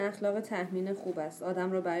اخلاق تهمین خوب است.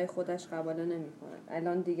 آدم را برای خودش قباله نمی‌کند.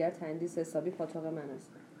 الان دیگر تندیس حسابی پاتوق من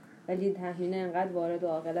است. ولی تهمین انقدر وارد و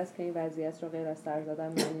عاقل است که این وضعیت را غیر از سر زدن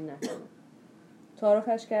معنی نکند.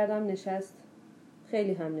 تعارفش کردم، نشست.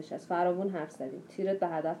 خیلی هم نشست. فراوون حرف زدیم. تیرت به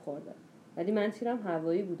هدف خورده. ولی من تیرم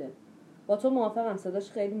هوایی بوده. با تو موافقم.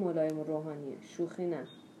 صداش خیلی ملایم و روحانیه. شوخی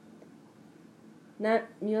نه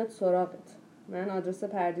میاد سراغت. من آدرس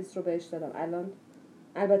پردیس رو بهش دادم.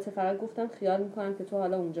 البته فقط گفتم خیال میکنم که تو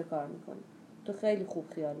حالا اونجا کار میکنی. تو خیلی خوب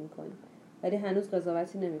خیال میکنی. ولی هنوز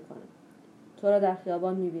قضاوتی نمیکنم. تو را در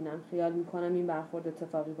خیابان میبینم. خیال میکنم این برخورد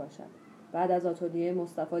اتفاقی باشد. بعد از آتلیه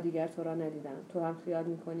مصطفی دیگر تو را ندیدم. تو هم خیال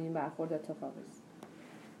میکنی این برخورد اتفاقی است.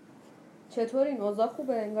 چطور این اوضاع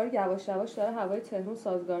خوبه؟ انگار یواش یواش داره هوای تهران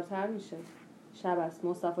سازگارتر میشه. شب است.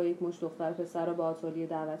 مصطفی یک مشت دختر پسر رو به آتلیه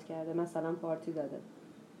دعوت کرده. مثلا پارتی داده.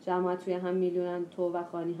 جماعت توی هم میلیونن. تو و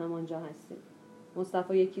خانی هم آنجا هستی.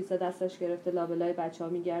 مصطفی یک کیسه دستش گرفته لابلای بچه‌ها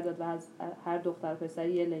میگردد و از هر دختر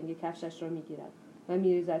پسری یه لنگه کفشش را میگیرد و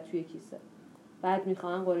میریزد توی کیسه. بعد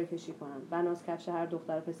میخواهن قرعه کشی کنن. بناس کفش هر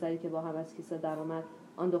دختر پسری که با هم از کیسه در آمد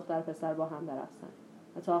آن دختر پسر با هم برقصند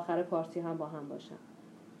و تا آخر پارتی هم با هم باشن.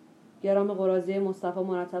 گرام قراضی مصطفی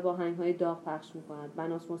مرتب آهنگ‌های داغ پخش می‌کند.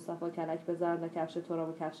 بناس مصطفی کلک بزند و کفش تو را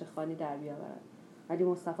با کفش خانی در بیاورد. ولی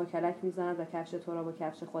مصطفی کلک می‌زند و کفش تو را با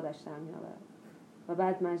کفش خودش در می‌آورد. و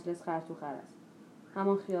بعد مجلس خرطوخر است.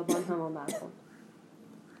 همان خیابان، همان برخورد.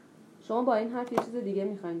 شما با این حرف یه چیز دیگه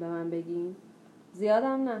می‌خواید به من بگین؟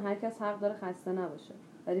 زیادم نه. هر کس حق داره خسته نباشه.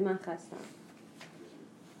 ولی من خستم.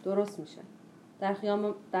 درست میشه.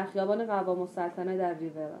 در خیابان قوام السلطنه در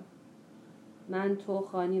ریورا. من، تو،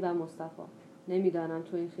 خانی و مصطفی. نمیدانم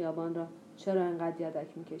تو این خیابان را چرا انقدر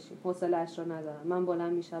یدک میکشیم. حوصله‌اش را ندارم. من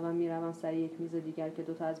بلند میشوم میروم سر یک میز دیگر که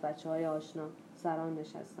دوتا از بچه‌های آشنا سران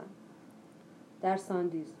نشستن. در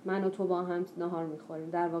ساندیز من و تو با هم نهار میخوریم.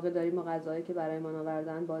 در واقع داریم با غذایی که برایمان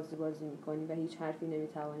آوردن بازی میکنیم و هیچ حرفی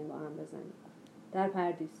نمیتوانیم با هم بزنیم. در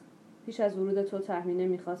پردیس پیش از ورود تو تهمینه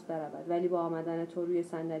میخواست برود، ولی با آمدن تو روی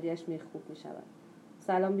صندلیاش میخکوب میشود.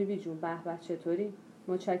 سلام بیبی جون. به به، چطوری؟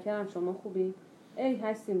 متشکرم. شما خوبی؟ ای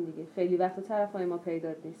هستیم دیگه. خیلی وقت طرفای ما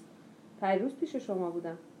پیدات نیست. پیروز پیش شما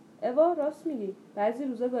بودم. اوا راست میگی. بعضی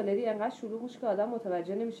روزا گالری انقدر شلوغ میشه که آدم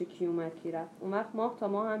متوجه نمیشه کی اومد کی رفت. اون وقت ماه تا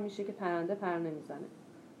ماه هم میشه که پرنده پر نمیزنه.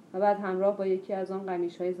 و بعد همراه با یکی از آن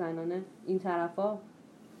قمیش‌های زنانه این طرفا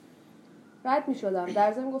رد میشدم.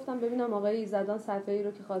 در ضمن گفتم ببینم آقای ایزدان صفحه‌ای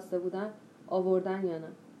رو که خواسته بودن آوردن یا نه.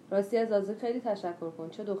 راستی از آزی خیلی تشکر کن.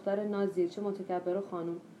 چه دختر نازیه، چه متکبر و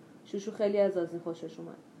خانم. شوشو خیلی از آزی خوشش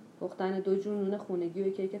اومد. پختن 2 جور نون خونگی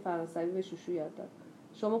و کیک فرانسوی به شوشو یاد داد.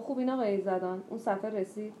 شما خوبین آقای ایزدان؟ اون صفحه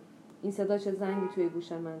رسید؟ این صدا چه زنگی توی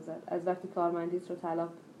گوش من زد. از وقتی کارمندیت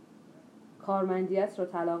رو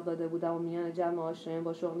طلاق داده بودم و میان جمع آشنایان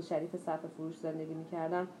با شغل شریف صفحه فروش زندگی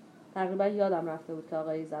می‌کردم، تقریبا یادم رفته بود که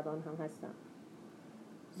آقای ایزدان هم هستم.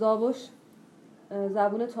 زابوش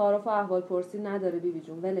زبون تعارف و احوال پرسی نداره بیبی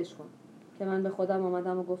جون، ولش کن. که من به خودم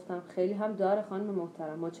آمدم و گفتم خیلی هم داره خانم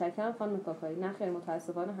محترم. متشکرم خانم کاکایی. نه خیر،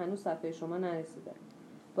 متاسفانه هنوز صفحه شما نرسیده.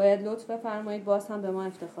 باید لطف بفرمایید باز هم به ما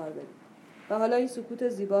افتخار بدید. و حالا این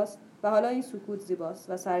سکوت زیباست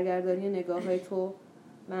و سرگردانی نگاه‌های تو،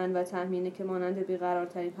 من و تهمینه که مانند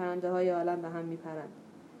بیقرارترین پرنده‌های عالم به هم میپرند.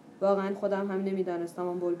 واقعا خودم هم نمیدانستم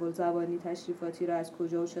اون بلبل زبانی تشریفاتی را از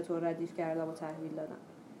کجا و چطور ردیف کردم و تحویل دادم.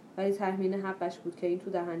 ولی تهمینه حقش بود که این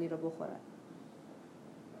تو دهنی را بخورد.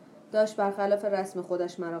 داشت برخلاف رسم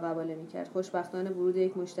خودش مرا قباله میکرد. خوشبختانه ورود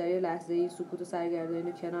یک مشتری لحظه‌ای سکوت و سرگردانی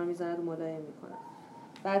رو کنار میزند و ملایم میکند.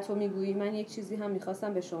 بعد تو میگویی من یک چیزی هم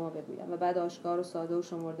میخواستم به شما بگویم و بعد آشکار و ساده و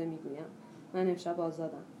شمرده میگویم من امشب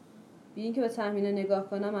آزادم. بی اینکه به تهمینه نگاه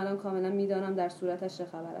کنم الان کاملا میدانم در صورتش چه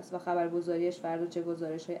خبر است و خبرگزاریش فردا چه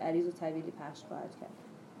گزارش‌های عریض و طویلی پخش خواهد کرد.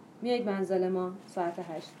 میایید منزل ما ساعت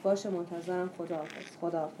 8. باشه، منتظرم.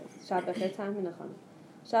 خداحافظ. شب بخیر تهمینه خانم.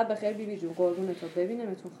 شب بخیر بیبی جون. قربون تو.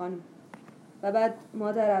 ببینمتون خانم. و بعد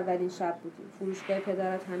ما در اولین شب بودیم. فروشگاه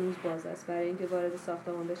پدرت هنوز باز است. برای اینکه وارد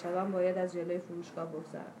ساختمان بشوم باید از جلوی فروشگاه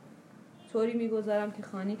بگذرم. طوری میگذرم که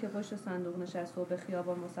خانی که پشت صندوق نشسته و به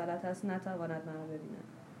خیابان مسلط است نتواند مرا ببیند.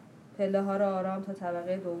 پله ها را آرام تا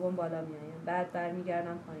طبقه دوم بالا میآیم. بعد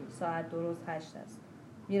برمیگردم پایین. ساعت درست 8 است.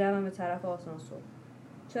 میروم به طرف آسانسور.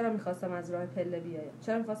 چرا میخواستم از راه پله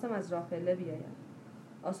بیایم؟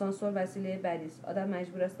 آسانسور وسیله بدی است. آدم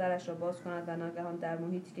مجبور است درش را باز کند و ناگهان در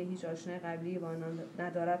محیطی که هیچ آشنای قبلی با آن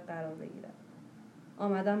ندارد قرار بگیرد.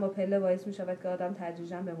 آمدن با پله باعث می شود که آدم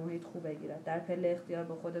تدریجاً به محیط خوب بگیرد. در پله اختیار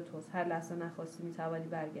به خود توست. هر لحظه نخواستی می توانی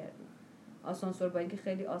برگردی. آسانسور با اینکه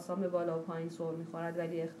خیلی آسان به بالا و پایین سر می‌خورد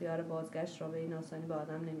ولی اختیار بازگشت را به این آسانی به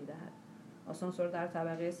آدم نمی‌دهد. آسانسور در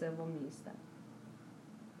طبقه 3 می‌ایستد.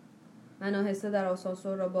 من آهسته در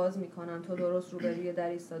آسانسور را باز می‌کنم. تو درست روبروی در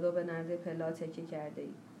ایستاده و به نرده پله‌ها تکیه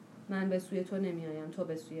کرده‌ای. من به سوی تو نمی‌آیم، تو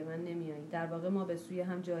به سوی من نمی‌آیی. در واقع ما به سوی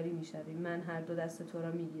هم جاری می‌شویم. من هر دو دست تو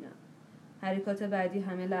را می‌گیرم. حرکات بعدی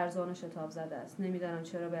همه لرزان و شتاب زده است. نمی‌دانم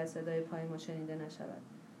چرا باید صدای پای ما شنیده نشود.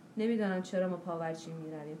 نمی‌دانم چرا ما پاورچین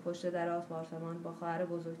می‌رویم. پشت در آپارتمان با خواهر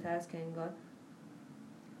بزرگتر است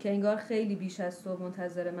که انگار خیلی بیش از تو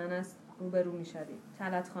منتظر من است روبرو می‌شویم.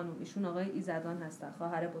 طلعت خانم، ایشون آقای ایزدان هستند،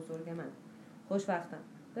 خواهر بزرگ من. خوشوقتم.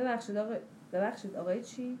 ببخشید آقای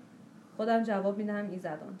چی؟ خودم جواب می‌دهم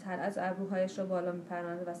ایزدان. طلعت ابروهایش را بالا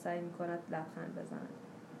می‌پراند و سعی می‌کند لبخند بزند.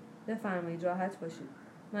 بفرمایید، راحت باشید.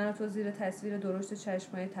 من و تو زیر تصویر درشت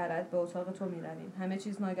چشم‌های طلعت به اتاق تو می‌رویم. همه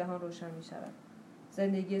چیز ناگهان روشن می‌شود.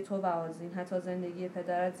 زندگی تو و آذین، حتی زندگی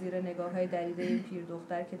پدرت زیر نگاه‌های دریده این پیر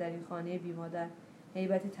دختر که در این خانه بی‌مادر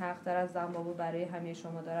هیبتی تلخ‌تر از زنبابو برای همه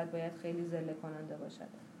شما دارد، باید خیلی ذله کننده باشد.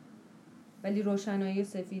 ولی روشنایی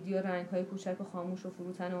سفیدی و رنگ‌های کوچک و خاموش و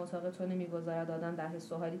فروتن اتاق تو نمی‌گذارد آدم در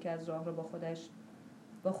حس و حالی که از راه رو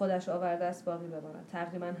با خودش آورده است باقی بماند.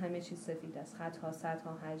 تقریباً همه چیز سفید است. خط‌ها،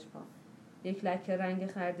 سطرها، حجم‌ها. یک لکه رنگ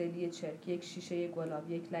خردلی چرک، یک شیشه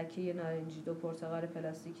گلاب، یک لکه نارنجی، دو پرتقال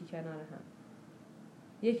پلاستیکی کنار هم.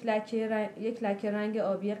 یک لکه رنگ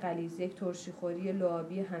آبی غلیظ، یک ترشی‌خوری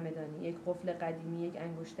لعابی همدانی، یک قفل قدیمی، یک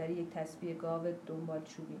انگشتری، یک تسبیح گاو دنبال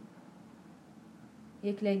چوبی،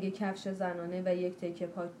 یک لنگه کفش زنانه و یک تکه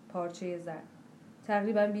پارچه زرد.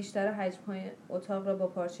 تقریباً بیشتر حجم‌های اتاق را با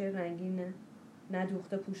پارچه رنگین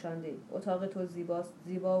ندوخته پوشانده‌ای. اتاق تو زیباست،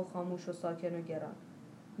 زیبا و خاموش و ساکن و گران.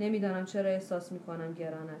 نمیدانم چرا احساس می‌کنم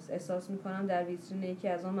گران است. احساس می‌کنم در ویترین یکی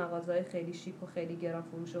از آن مغازه‌های خیلی شیک و خیلی گران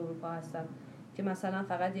فروش اروپا هستم که مثلا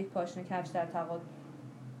فقط یک پاشنه کفش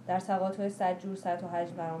در تقاطع 100 جور سطح و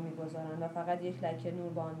حجم برام می‌گذارند و فقط یک لکه نور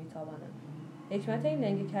با آن می‌تابانند. حکمت این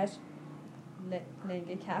لنگه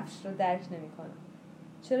کفش رو درک نمی‌کنم.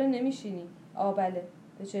 چرا نمی‌شینی؟ بله.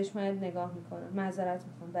 به چشمایت نگاه می‌کنم. معذرت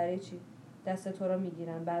می‌خوام. برای چی؟ دست تو رو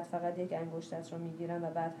میگیرن، بعد فقط یک انگشتت رو میگیرن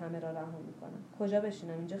و بعد همه را رها میکنن. کجا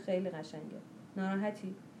بشینم؟ اینجا خیلی قشنگه.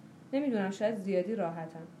 ناراحتی؟ نمیدونم، شاید زیادی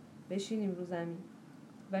راحتم. بشینیم رو زمین.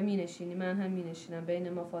 و مینشینی، من هم مینشینم. بین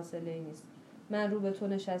ما فاصله ای نیست. من رو به تو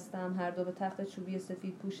نشستم، هر دو به تخت چوبی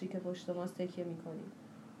سفید پوشی که پشت ماست تکیه میکنیم.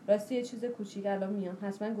 راستی یه چیز کوچیک الان میام.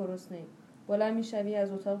 حتما گرسنه‌ای. بلند میشوی،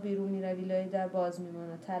 از اتاق بیرون میروی، لای در باز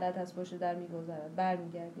میماند. طلعت از پشت در میگذرد.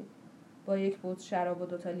 برمیگردی با یک بطری شراب و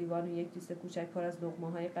 2 تا لیوان و یک کیسه کوچک پر از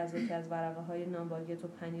لقمه‌های غذا که از ورقه‌های نان باگت و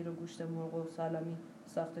پنیر و گوشت مرغ و سالامی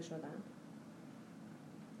ساخته شده‌اند.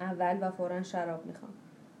 اول و فوراً شراب میخوام.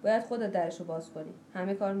 باید خودت درشو باز کنی.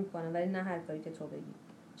 همه کار میکنم ولی نه هر کاری که تو بگی.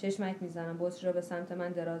 چشمک میزنم، بطری را به سمت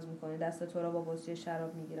من دراز میکنی، دست تو را با بطری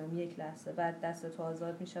شراب میگیرم. یک لحظه بعد دست تو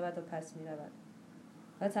آزاد میشود و پس میرود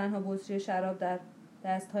و تنها بطری شراب در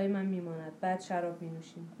دستهای من میماند. بعد شراب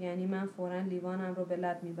مینوشیم. یعنی من فوراً لیوانم رو به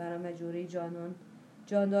لب میبرم و جوره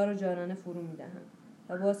جاندار و جانانه فرو میدهم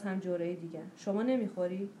و باز هم جوره دیگر. شما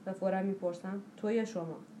نمیخوری؟ و فوراً میپرسم تو یا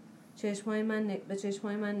شما؟ به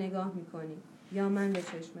چشمای من نگاه میکنی یا من به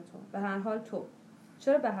چشم تو؟ به هر حال تو.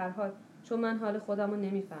 چرا به هر حال؟ چون من حال خودم رو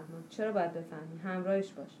نمیفهمم. چرا باید بفهمی؟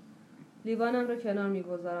 همراهش باش. لیوانم رو کنار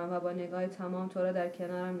میگذارم و با نگاه تمام تو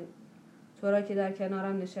را که در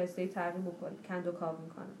کنارم نشسته تعقیب و کند و کاو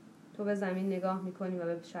میکنم. تو به زمین نگاه میکنی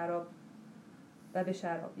و به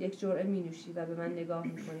شراب یک جرعه مینوشی و به من نگاه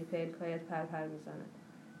میکنی. پلکایت پرپر میزند.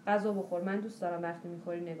 غذا بخور. من دوست دارم وقتی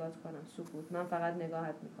میخوری نگات کنم. سکوت. من فقط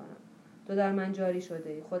نگاهت میکنم. تو در من جاری شده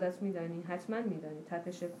ای. خودت میدانی، حتما میدانی.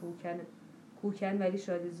 تپش کوکن ولی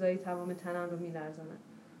شادیزایی تمام تنم رو میلرزاند.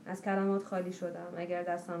 از کلمات خالی شدم. اگر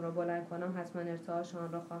دستم را بلند کنم حتما ارتعاش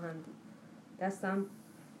آن را خواهم دید.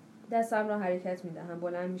 دستم را حرکت میدهم.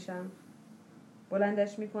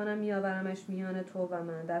 بلندش میکنم، میآورمش میان تو و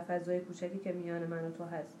من، در فضای کوچکی که میان من و تو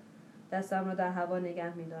هست. دستم را در هوا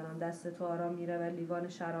نگه میدارم. دست تو آرام میرود، لیوان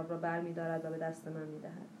شراب را بر میدارد و به دست من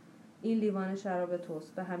میدهد. این لیوان شراب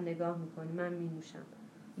توست. به هم نگاه میکنیم. من مینوشم.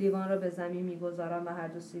 لیوان را به زمین میگذارم و هر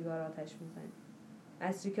دو سیگار آتش میزنیم.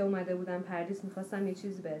 عصری که اومده بودم پردیس، میخواستم یه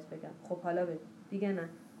چیزی بهت بگم. خب حالا بگو. دیگه نه.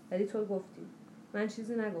 ولی تو گفتی. من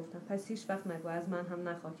چیزی نگفتم. پس هیچ وقت نگو. از من هم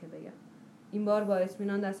نخواه که بگم. این بار با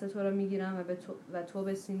اطمینان دست تو را میگیرم و تو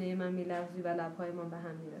به سینه من میلغزی و لب‌هایمان به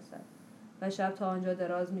هم میرسد. و شب تا آنجا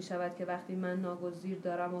دراز میشود که وقتی من ناگزیر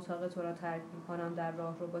دارم اتاق تو را ترک میکنم، در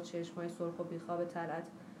راه رو با چشمای سرخ و بیخواب طلعت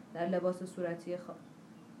در لباس صورتی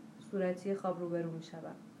خواب روبرو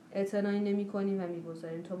میشوم. اعتنایی نمی‌کنیم و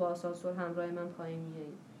می‌گذاریم. تو با آسانسور همراه من پایین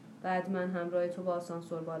میایی. بعد من همراه تو با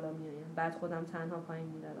آسانسور بالا میایم. بعد خودم تنها پایین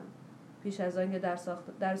میروم. پیش از آن که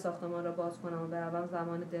در ساختمان را باز کنم و بروم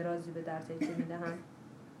زمان درازی به در تکیه میدهم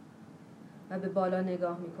و به بالا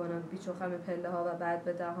نگاه میکنم، بیچ و خم پله ها و بعد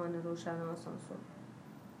به دهان روشن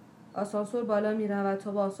آسانسور بالا میرود،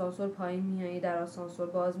 تو با آسانسور پایین میایی، در آسانسور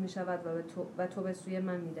باز میشود و تو به سوی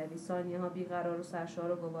من میدوی. ثانیه ها بیقرار و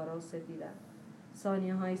سرشار و گوارا و سفیدند.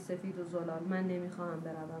 ثانیه های سفید و زلال. من نمیخواهم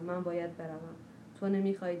بروم، من باید بروم. تو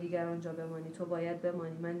نمیخوای دیگر آنجا بمانی، تو باید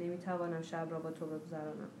بمانی. من نمیتوانم شب را با تو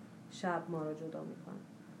بگذرانم. شب ما را جدا میکنه.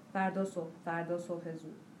 فردا صبح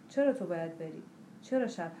زود. چرا تو باید بری؟ چرا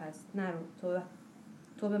شب هست؟ نرو.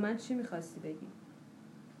 تو به من چی میخواستی بگی؟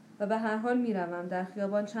 و به هر حال میروم. در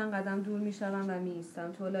خیابان چند قدم دور میشوم و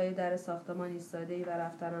میایستم. تو لای در ساختمان ایستاده‌ای و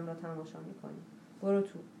رفتنم را تماشا میکنی. برو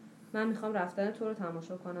تو. من میخوام رفتن تو رو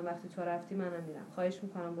تماشا کنم. وقتی تو رفتی منم میرم. خواهش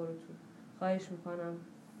میکنم برو تو. خواهش میکنم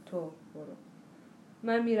تو برو.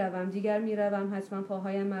 من میروم، دیگر میروم. حتما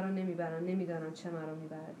پاهایم مرا نمیبرند. نمیدانم چه مرا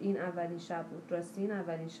میبرد. این اولین شب بود. راستی این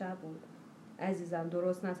اولین شب بود. عزیزم،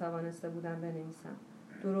 درست نتوانسته بودم بنویسم.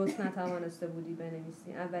 درست نتوانسته بودی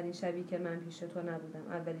بنویسی. اولین شبی که من پیش تو نبودم.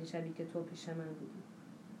 اولین شبی که تو پیش من بودی.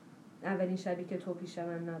 اولین شبی که تو پیش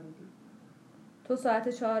من نبودی. تو ساعت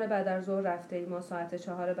 4 بعد از ظهر رفته ای. ما ساعت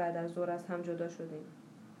 4 بعد از ظهر از هم جدا شدیم.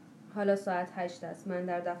 حالا ساعت 8 است. من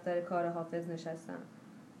در دفتر کار حافظ نشستم.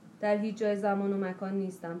 در هیچ جای زمان و مکان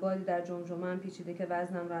نیستم. بادی در جمجمه‌ام پیچیده که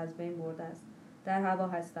وزنم را از بین برده است. در هوا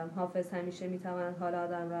هستم. حافظ همیشه میتواند حال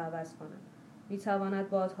آدم را عوض کند. میتواند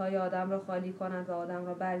بادهای آدم را خالی کند و آدم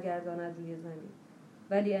را برگرداند روی زمین.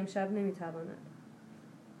 ولی امشب نمیتواند.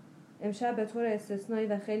 امشب به طور استثنایی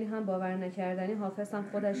و خیلی هم باور نکردنی حافظ هم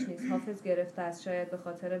خودش نیست. حافظ گرفته است. شاید به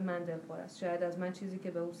خاطر من دلخور است. شاید از من چیزی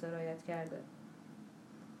که به او سرایت کرده.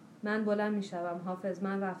 من بلند میشوم. حافظ،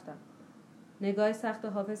 من رفتم. نگاه سخت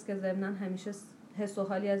حافظ که ضمناً همیشه حس و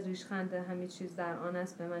حالی از ریشخند همه چیز در آن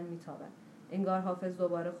است به من میتابد. انگار حافظ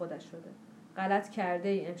دوباره خودش شده. غلط کرده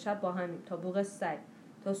ای. امشب با همین تا بوق سگ،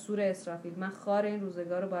 تا سور اسرافیل. من خار این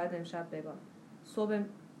روزگار رو باید امشب بگم.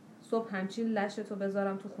 صبح همچین لشتو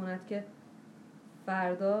بذارم تو خونت که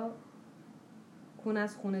فردا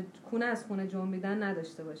کونه از خونه جنبیدن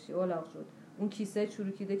نداشته باشی. اولاغ شد. اون کیسه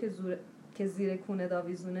چروکیده که زیر کونه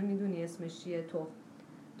داویزونه، میدونی اسمش چیه؟ تخم.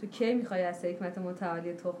 تو کی میخوای از حکمت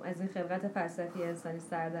متعالی تخم، از این خلقت فلسفی انسانی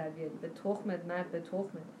سر در بیاری؟ به تخمت مرد، به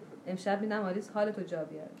تخمت. امشب میدم آلیس حالتو جا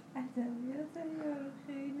بیاره.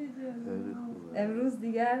 خیلی جالب. امروز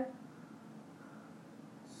دیگر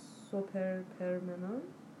سوپر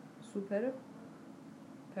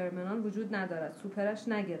پرمنان وجود ندارد. سوپرش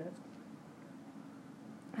نگرفت.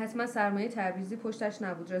 حتما سرمایه تبریزی پشتش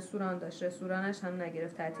نبود. رستوران داشت. رستورانش هم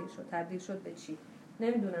نگرفت. تعطیل شد. تبدیل شد به چی؟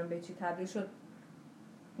 نمیدونم به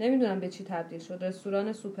چی تبدیل شد.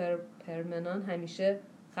 رستوران سوپر پرمنان همیشه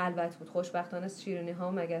خلوت بود. خوشبختانه شیرینی ها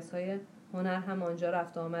و مگس های هنر هم آنجا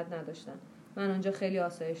رفت و آمد نداشتن. من آنجا خیلی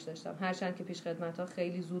آسایش داشتم، هرچند که پیش خدمت ها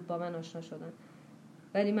خیلی زود با من آشنا شدن.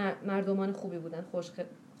 ولی مردمان خوبی بودن.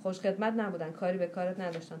 خوش خدمت نبودن. کاری به کارت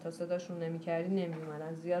نداشتن. تا صداشون نمی‌کردی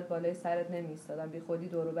نمی‌اومدن. زیاد بالای سرت نمی‌ایستادن. بی خودی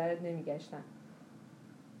دور و برت نمی‌گشتن.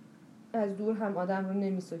 از دور هم آدم رو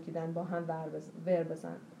نمی‌سوکیدن با هم ور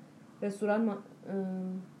بزن.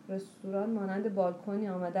 رستوران مانند بالکنی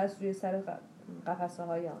آمده است روی سر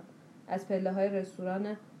قفسه‌های آن. از پله‌های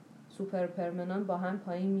رستوران سوپر پرمنان با هم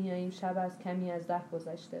پایین میاییم. شب از کمی از 10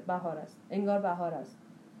 گذشته. بهار است. انگار بهار است.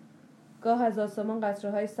 گاه از آسمان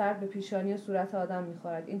قطره‌های سرد به پیشانی و صورت آدم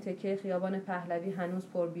می‌خورد. این تکه خیابان پهلوی هنوز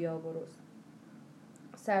پر بیاب و رست.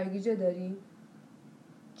 سرگیجه داری؟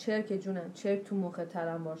 چرک جونم، چرک تو مخت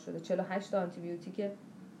تلمبار شده. 48 آنتی بیوتیک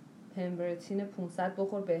پمبرتین 500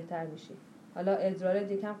 بخور بهتر میشی. حالا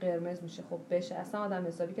ادرارت یکم قرمز میشه. خب بشه. اصلا آدم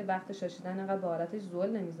حسابی که وقت شاشیدن انقدر به حالتش زل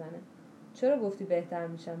نمیزنه. چرا گفتی بهتر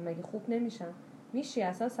میشم؟ مگه خوب نمیشم؟ میشی.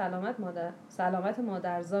 اصلا سلامت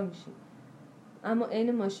مادرزا میشی. اما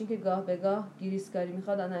عین ماشین که گاه به گاه گریسکاری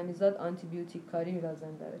میخواد، آدمیزاد آنتی بیوتیک کاری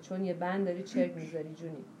لازم داره. چون یه بند داری چرک میذاری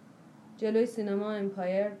جونی. جلوی سینما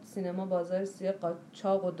امپایر، سینما بازار سیاه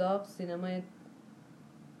چاق و داغ، سینمای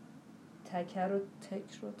تکر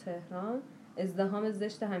و تهران، ازدحام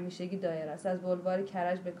زشت همیشگی دایره است. از بلوار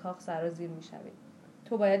کرج به کاخ سرازیر میشویم.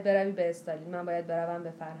 تو باید بروی به استالین، من باید بروم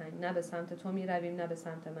به فرهنگ. نه به سمت تو میرویم نه به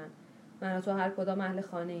سمت من و تو هر کدام اهل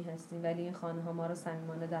خانه ای هستیم، ولی این خانه ها ما را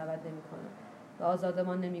صمیمانه دعوت نمی‌کنند و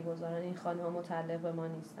آزادمان نمی‌گذارند. این خانه ها متعلق به ما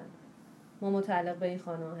نیستند. ما متعلق به این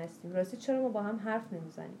خانه ها هستیم. راستی چرا ما با هم حرف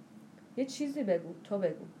نمیزنیم؟ یه چیزی بگو. تو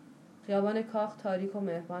بگو. خیابان کاخ تاریک و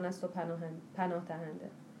مهربان است و پناه دهنده.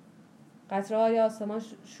 قطره‌های آسمان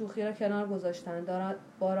شوخی را کنار گذاشتند. دارد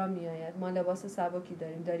باران میآید. ما لباس سبکی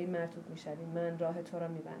داریم مرطوب میشویم. من راه تو را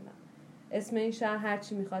میبندم. اسم این شهر هر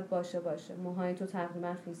چی میخواد باشه. موهای تو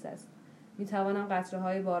تقریبا خیس است. میتوانم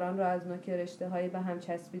قطره‌های باران را از نوک رشته‌های به هم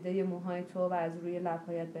چسبیده موهای تو و از روی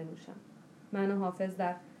لب‌هایت بنوشم. من و حافظ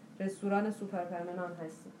در رستوران سوپرمنان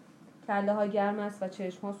هستیم. کله ها گرم است و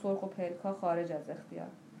چشم ها سرخ و پلک ها خارج از اختیار.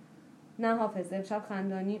 نه حافظ، امشب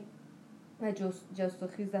خندانی و جست و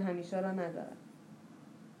خیز همیشه را ندارد.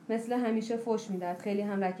 مثل همیشه فوش میدهد، خیلی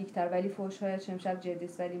هم رکیک‌تر، ولی فوش‌هایش امشب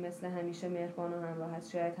جدیست، ولی مثل همیشه مهربان و همراه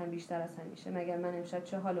است، شاید هم بیشتر از همیشه. مگر من امشب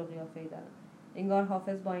چه حال و قیافه‌ای دارم؟ انگار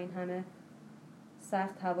حافظ با این همه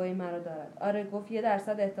سخت هوای مرا دارد. آره، گفت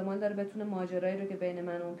 1% احتمال داره بتونه ماجرایی رو که بین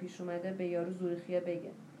من و اون پیش اومده به یارو زوریخیه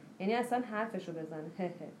بگه. یعنی اصلا حرفشو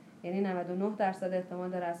بزنه. یعنی 99% احتمال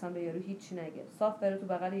داره اصلا به یارو هیچی نگه. صاف بره تو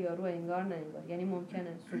بغل یارو، انگار نه انگار. یعنی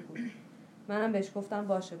ممکنه سکوت. منم بهش گفتم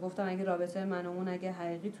باشه. گفتم اگه رابطه من و اون اگه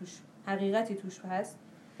حقیقتی توش هست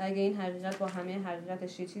و اگه این حقیقت با همه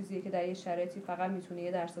حقیقتش یه چیزیه که در یه شرایطی فقط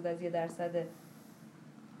میتونه 1%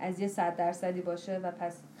 از 100% باشه و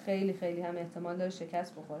پس خیلی خیلی هم احتمال داره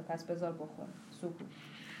شکست بخوره، پس بذار بخوره. سکوت.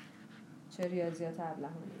 چه ریاضیات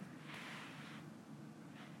ابلهانه.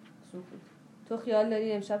 سکوت. تو خیال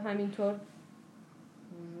داری امشب همینطور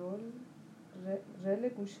رول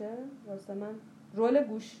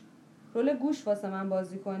گوش واسه من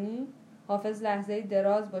بازی کنی؟ حافظ لحظه‌ای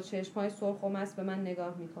دراز با چشم‌های سرخ و مست به من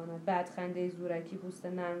نگاه می‌کند. بعد خنده زورکی پوست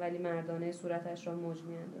نرم ولی مردانه صورتش را موج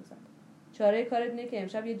می‌اندازد. چاره کارت اینه که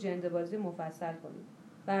امشب یه جنده‌بازی مفصل کنیم.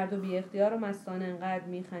 برد و بی اختیار و مستانه انقدر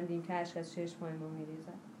می‌خندیم که اشک از چشم‌های ما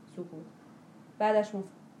می‌ریزد. سکوت. بعدش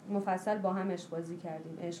مفصل با هم عشق بازی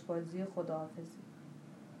کردیم. عشق بازی خداحافظی.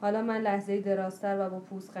 حالا من لحظه‌ای درازتر و با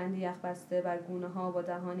پوزخندی یخ بسته بر گونه‌ها با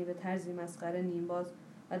دهانی به طرزی مسخره نیمباز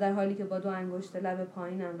و در حالی که با 2 انگشت لب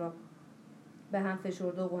پایینم را به هم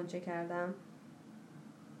فشرده و غنچه کردم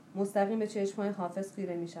مستقیم به چشم‌های حافظ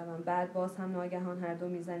خیره می‌شوم. بعد باز هم ناگهان هر دو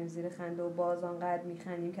می‌زنیم زیر خنده و باز آنقدر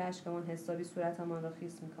می‌خندیم که اشکمان حسابی صورتمان را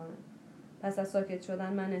خیس می‌کند. پس از ساکت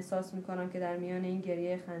شدن من احساس می‌کنم که در میان این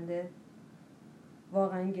گریه خنده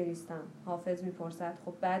واقعا گریستم. حافظ میپرسد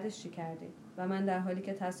خب بعدش چی کردی؟ و من در حالی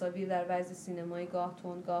که تصاویر در وضع سینمایی گاه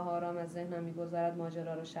تند گاه آرام از ذهنم میگذرد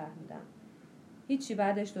ماجرا را شرح میدم. هیچی.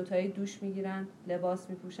 بعدش دوتایی دوش میگیرن، لباس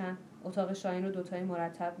میپوشن، اتاق شاهین رو دوتایی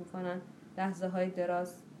مرتب میکنن، لحظه های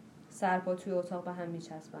دراز سرپا توی اتاق به هم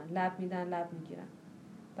میچسبن، لب میدن، لب میگیرن.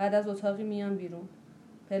 بعد از اتاقی میان بیرون.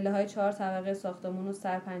 پله های 4 طبقه ساختمون و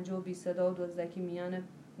سرپنجه و بی صدا و دزدکی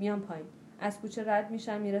میان پایین. از کوچه رد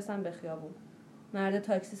میشن، میرسن به خیابون. مرد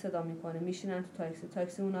تاکسی صدا میکنه، میشینن تو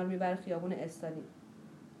تاکسی اونا رو میبره خیابون استالین.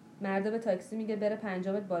 مرد به تاکسی میگه بره 5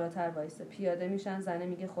 متر بالاتر وایسه. پیاده میشن، زنه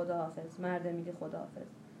میگه خداحافظ، مرد میگه خداحافظ.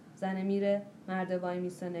 زنه میره، مرد وای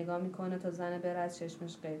میسه نگاه میکنه تا زنه بره از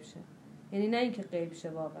چشمش غیب شه. یعنی نه اینکه غیب شه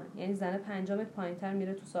واقعا، یعنی زنه 5 متر پایینتر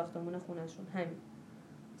میره تو ساختمون خونشون. همین.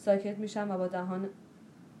 ساکت میشن و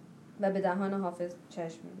به دهان حافظ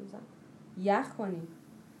چشم میدوزن. یخ کنی.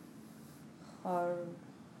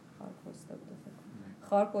 خارکسته بوده فکر کنم.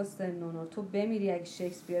 خارکسته نونو. تو بمیری اگه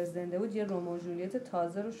شکسپیر زنده بود یه رومئو و جولیت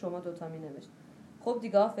تازه رو شما دوتا مینوشت. خب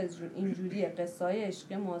دیگه حافظ جون اینجوریه. قصه های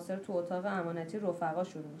عشقی معاصر تو اتاق امانتی رفقا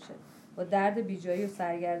شروع میشه. با درد بیجایی و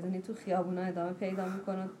سرگردانی تو خیابونا ادامه پیدا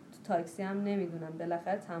میکنه. تو تاکسی هم نمیدونم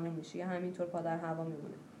بالاخره تموم میشه یا همینطور پا در هوا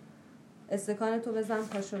میمونه. استکان تو بزن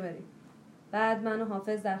پاشو بریم. بعد من و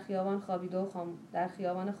حافظ در خیابان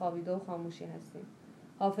خوابیده و خاموشی هستیم.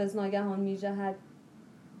 حافظ ناگهان میجهد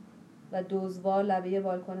و دوزوار لبه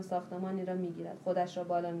بالکن ساختمانی را میگیرد. خودش را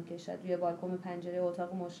بالا میکشد. روی بالکن پنجره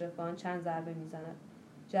اتاق مشرف به آن چند ضربه میزند.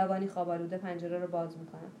 جوانی خواب‌آلوده پنجره را باز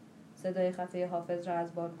میکند. صدای خفه حافظ را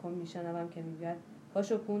از بالکن میشنوم که میگوید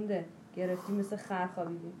پاشو کونده، گرفتی مثل خر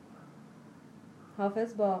خوابیدی.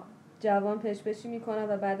 حافظ با جوان پشپشی میکند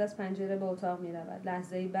و بعد از پنجره به اتاق میرود.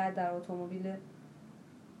 لحظه‌ای بعد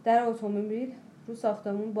در اتومبیل رو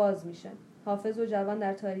ساختمون باز میشه. حافظ و جوان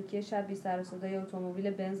در تاریکی شب بی سر و صدای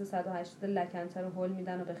اتومبیل بنز 180 لکنته رو هل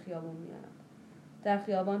میدن و به خیابون میارن. در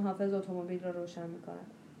خیابان حافظ اتومبیل رو روشن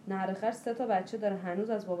میکند. نهرخر 3 بچه داره، هنوز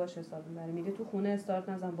از باباش حساب میبره. میگه تو خونه استارت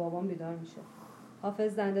نزن، بابام بیدار میشه.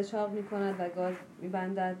 حافظ دنده چاق میکند و گاز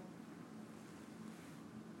میبندد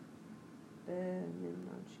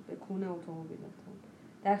به کون اتومبیل.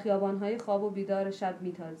 در خیابان‌های خواب و بیدار شب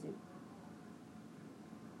میتازیم.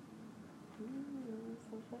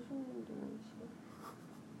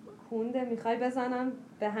 کونده میخوای بزنم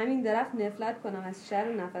به همین درخت نفلت کنم از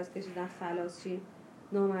شر نفس کشیدن خلاص چی؟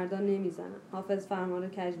 نامردان نمیزنم. حافظ فرمان رو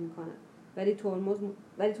کج میکنه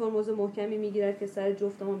ولی ترمز محکمی میگیرد که سر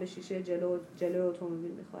جفتمان به شیشه جلو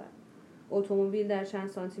اتومبیل میخورد. اتومبیل در چند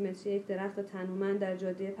سانتی متری یک درخت تنومند در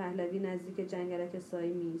جاده پهلوی نزدیک جنگلک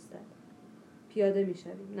سایی میایستد. پیاده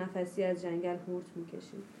میشویم. نفسی از جنگل هورت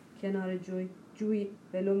میکشیم. کنار جوی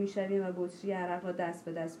ولو میشویم و بطری عرق را دست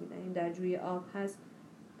به دست میدهیم. در جوی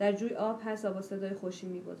آب هست و با صدای خوشی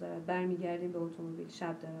میگذرد. برمیگردیم به اتومبیل.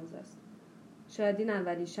 شب دراز است. شاید این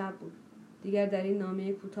اولین شب بود. دیگر در این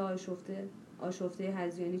نامه کوتاه آشفته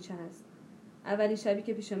هذیانی چه هست؟ اولین شبی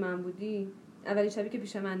که پیش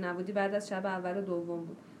من نبودی بعد از شب اول و دوم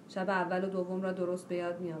بود. شب اول و دوم را درست به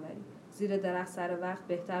یاد می‌آوری. زیر درخت سر وقت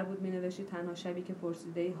بهتر بود می‌نوشتی تنها شبی که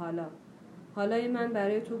پرسیده‌ای حالای من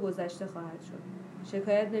برای تو گذشته خواهد شد.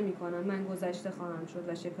 شکایت نمی‌کنم، من گذشته خواهم شد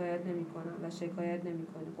و شکایت نمی‌کنم و شکایت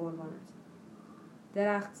نمی‌کنی قربانت.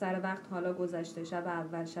 درخت سر وقت حالا گذشته، شب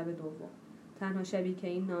اول، شب دوم. تنها شبی که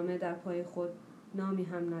این نامه در پای خود نامی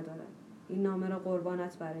هم ندارد. این نامه را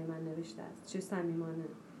قربانت برای من نوشته است. چه صمیمانه،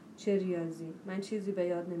 چه ریاضی. من چیزی به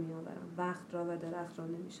یاد نمی‌آورم. وقت را و درخت را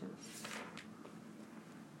نمی‌شناسم.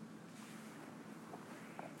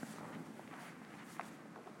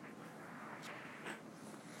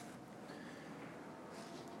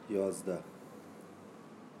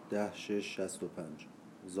 11/10/65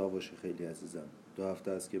 زاوش خیلی عزیزم، 2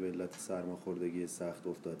 هفته است که به علت سرماخوردگی سخت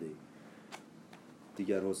افتاده ای.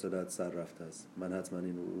 دیگر حوصله‌ات سر رفته است. من حتما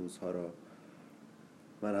این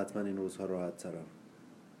روزها راحت ترم.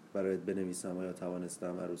 برایت بنویسم آیا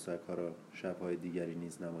توانستم عروسک ها را شب‌های دیگری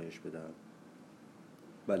نیز نمایش بدهم؟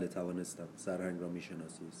 بله توانستم. سرهنگ را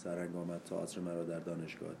میشناسی. سرهنگ آمد تئاتر مرا در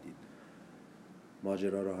دانشگاه دید.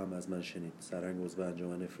 ماجرا را هم از من شنید. سرهنگ عضو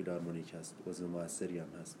انجمن فیلارمونیک است. عضو موثری هم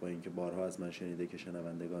هست. با اینکه بارها از من شنیده که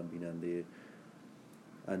شنوندگان بیننده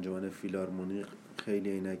انجمن فیلارمونیک خیلی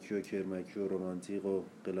عینکی و کرمکی و رمانتیک و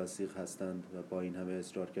کلاسیک هستند و با این همه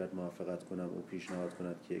اصرار کرد موافقت کنم او پیشنهاد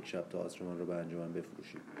کند که یک شب تئاترمان را به انجمن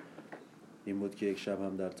بفروشیم. این بود که یک شب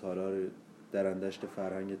هم در اندشت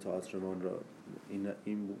فرهنگ تئاترمان را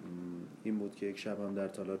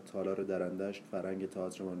تالار درندشت فرهنگ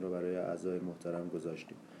تئاترمان را برای اعضای محترم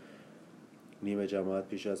گذاشتیم. نیمه جماعت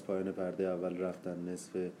پیش از پایان پرده اول رفتن،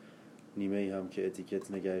 نصف نیمه ای هم که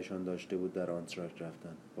اتیکت نگهشان داشته بود در آنتراکت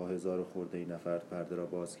رفتن. با 1000 خورده نفر پرده را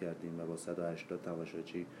باز کردیم و با 180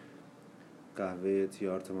 تماشاچی قهوه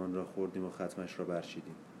تیارتمان را خوردیم و ختمش را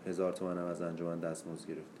برچیدیم. 1000 تومان هم از انجمن دستمزد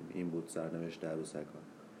گرفتیم. این بود سرنوشت عروسکان.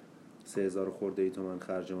 3000 خورده تومان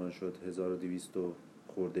خرجمان شد. 1200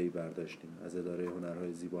 خورده برداشتیم. از اداره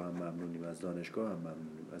هنرهای زیبا هم ممنونیم. از دانشگاه هم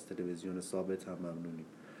ممنونیم. از تلویزیون ثابت هم ممنونیم.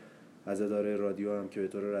 از اداره رادیو هم که به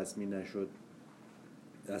طور رسمی نشد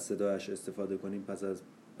از صدایش استفاده کنیم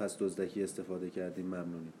پس دزدکی استفاده کردیم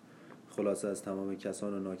ممنونیم. خلاصه از تمام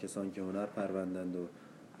کسان و ناکسان که هنر پروندند و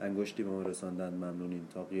انگشتی به ما رساندند ممنونیم.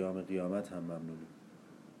 تا قیام قیامت هم ممنونیم.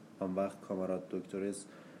 آن وقت کامراد دکترس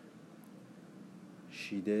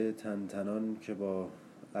شیده تنتنان که با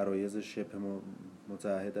عرایض شبه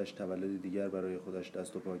متعهدش تولد دیگر برای خودش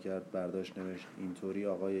دست و پا کرد برداشت نوشت اینطوری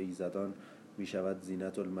آقای ایزدان می شود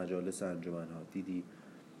زینت المجالس انجمنها. دیدی؟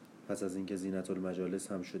 پس از اینکه زینت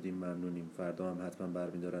المجالس هم شدیم ممنونیم. فردا هم حتما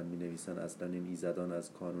برمیدارن می نویسن اصلا این ایزدان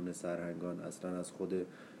از کانون سرهنگان، اصلا از خود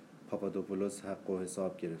پاپادوپولوس حق و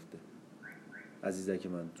حساب گرفته. عزیزک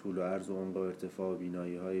من، طول و عرض و عمق و ارتفاع و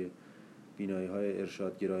بینایی های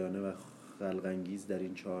ارشادگرایانه و خلق‌انگیز در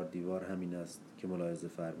این 4 دیوار همین است که ملاحظه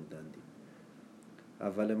فرمودندی.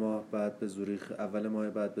 اول ماه بعد به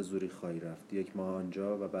زوریخ خواهی رفت. 1 ماه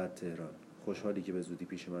آنجا و بعد تهران. خوشحالی که به زودی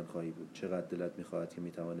پیش من خواهی بود. چقدر دلت می‌خواهد که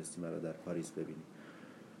می‌توانستی مرا در پاریس ببینی.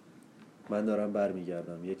 من دارم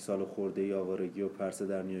برمیگردم. 1 سال خرده‌ای آوارگی و پرسه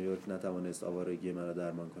در نیویورک نتوانست آوارگی مرا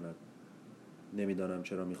درمان کند. نمیدانم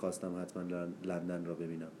چرا می‌خواستم حتما لندن را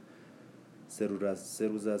ببینم. 3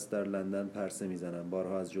 روز است در لندن پرسه میزنم.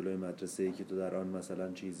 بارها از جلوی مدرسه‌ای که تو در آن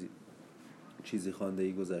مثلا چیزی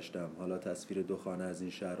خوانده‌ای گذشتم. حالا تصویر 2 خانه از این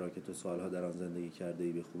شهر را که تو سالها در آن زندگی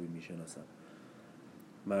کرده‌ای به خوبی میشناسم.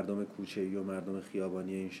 مردم کوچه‌ای و مردم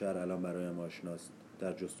خیابانی این شهر الان برایم آشناست.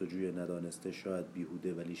 در جستجوی ندانسته شاید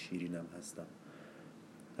بیهوده ولی شیرینم هستم.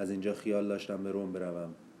 از اینجا خیال داشتم به روم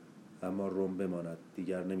بروم، اما روم بماند.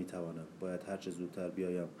 دیگر نمیتوانم. باید هرچه زودتر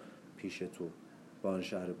بیایم پیش تو. با آن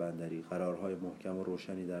شهر بندری قرارهای محکم و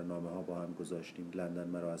روشنی در نامه‌ها با هم گذاشتیم. لندن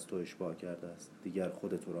مرا از تو اشباع کرده است. دیگر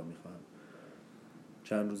خود تو را می‌خواهم.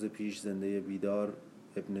 چند روز پیش زنده بیدار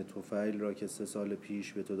ابن طفیل را که 3 سال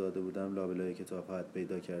پیش به تو داده بودم لابلای کتاب‌هات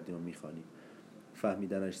پیدا کردیم و می‌خوانی.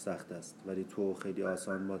 فهمیدنش سخت است ولی تو خیلی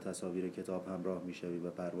آسان با تصاویر کتاب همراه می‌شوی و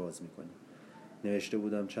پرواز می‌کنی. نوشته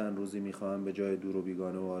بودم چند روزی می‌خواهم به جای دور و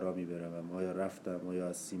بیگانه و آرامی بروم. آیا رفتم؟ آیا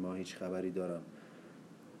از سیما هیچ خبری دارم؟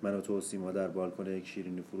 من و تو و سیما در بالکن یک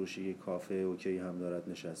شیرینی فروشی کافه اوکی هم دارد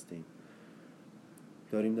نشستیم.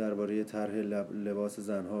 داریم درباره طرح لباس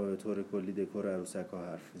زنها و به طور کلی دکور عروسک‌ها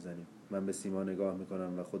حرف می‌زنیم. من به سیما نگاه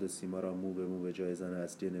می‌کنم و خود سیما را مو به مو به جای زن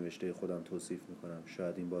اصلی نوشته خودم توصیف می‌کنم.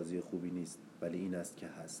 شاید این بازی خوبی نیست ولی این است که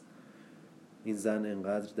هست. این زن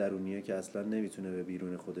انقدر درونیه که اصلاً نمی‌تونه به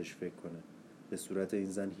بیرون خودش فکر کنه. به صورت این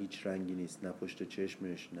زن هیچ رنگی نیست، نه پشت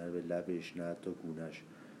چشمش، نه به لبش، نه حتی گونه‌اش.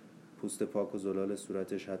 پوست پاک و زلال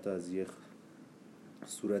صورتش حتی از یه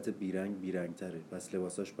صورت بیرنگ تره. پس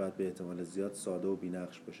لباساش باید به احتمال زیاد ساده و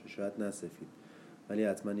بی‌نقش باشه، شاید نه سفید، ولی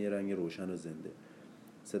حتما یه رنگ روشن و زنده.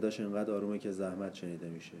 صداش انقدر آرومه که زحمت شنیده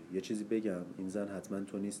میشه. یه چیزی بگم، این زن حتما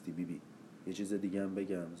تو نیستی بیبی. یه چیز دیگه هم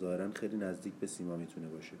بگم، ظاهرا خیلی نزدیک به سیما میتونه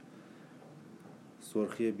باشه.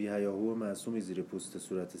 سرخی بی‌هیاهو و معصومی زیر پوست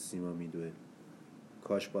صورت سیما میدوه.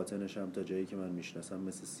 کاش باطنش هم تا جایی که من میشناسم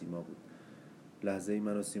مثل سیما بود. لحظه‌ای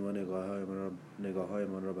من و سیما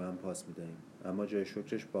نگاه‌هایمان را به هم پاس می‌دهیم. اما جای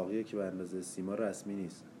شکرش باقیه که به اندازه سیما رسمی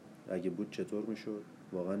نیست. اگه بود چطور میشد؟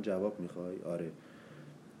 واقعا جواب میخوای؟ آره.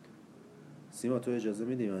 سیما تو اجازه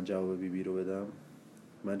میدی من جواب بیبی رو بدم؟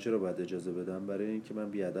 من چرا باید اجازه بدم؟ برای اینکه من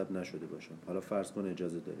بیادب نشده باشم. حالا فرض کن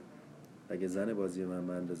اجازه داری. اگه زن بازی من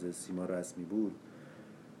به اندازه سیما رسمی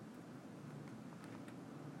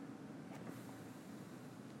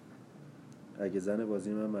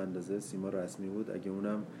بود، اگه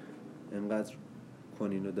اونم انقدر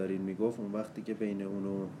کنین و دارین میگفت، اون وقتی که بین اون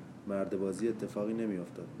و مرد بازی اتفاقی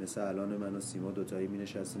نمیافتاد. مثل الان من و سیما دوتایی می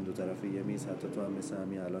نشستیم دو طرف یه میز. حتی تو هم مثل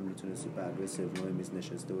همین الان میتونستی پرده سوم میز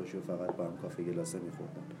نشسته باشی و فقط با هم کافه گلاسه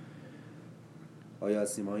میخوردن. آیا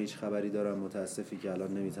از سیما هیچ خبری دارم؟ متاسفی که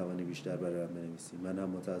الان نمیتوانی بیشتر برایم بنویسی. من هم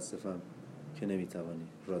متاسفم که نمیتوانی.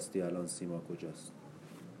 راستی الان سیما کجاست؟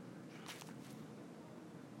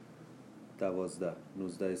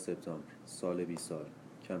 19 سپتامبر سال 20 سال.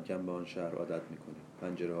 کم کم به آن شهر عادت میکنی.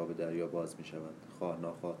 پنجره ها به دریا باز میشوند. خواه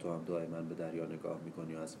ناخواه تو هم دائما به دریا نگاه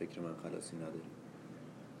میکنی و از فکر من خلاصی نداری.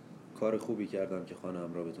 کار خوبی کردم که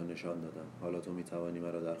خانه‌ام را به تو نشان دادم. حالا تو میتوانی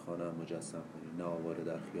مرا در خانه‌ام مجسم کنی، نه آواره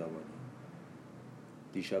در خیابانی.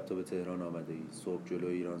 دیشب تو به تهران آمده ای. صبح جلو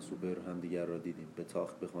ایران سوپر هم دیگر را دیدیم. به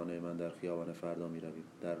تاخت به خانه من در خیابان فردا میرویم.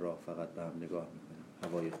 در راه فقط به هم نگاه میکنیم.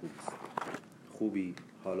 هوای خوبی است. خوبی؟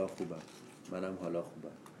 حالا خوبم. منم حالا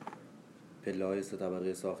خوبم. پله‌های 3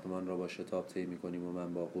 طبقه ساختمان را با شتاب طی می‌کنیم و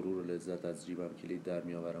من با غرور و لذت از جیبم کلید در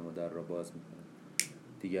می‌آورم و در را باز می‌کنم.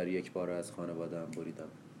 دیگر یک بار از خانواده‌ام بریدم.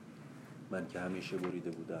 من که همیشه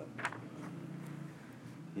بریده بودم.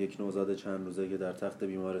 یک نوزاد چند روزه که در تخت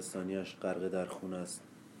بیمارستانیش غرق در خون است.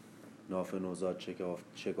 ناف نوزاد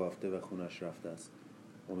شکافته و خونش رفته است.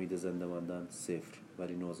 امید زنده ماندن 0،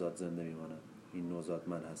 ولی نوزاد زنده می‌ماند. این نوزاد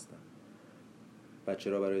من هستم. بچه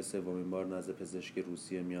را برای 3مین بار نزد پزشک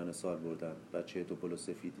روسیه میان سال بردند. بچه توپل و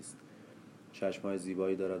سفیدی است. چشم‌های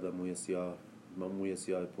زیبایی دارد و موی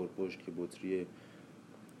سیاه پرپشت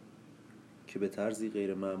که به طرزی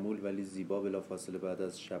غیر معمول ولی زیبا بلافاصله بعد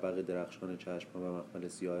از شفق درخشان چشم‌ها و مخمل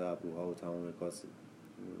سیاه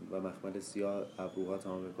ابروها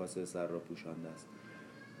تمام کاسه سر را پوشانده است.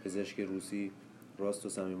 پزشک روسی راست و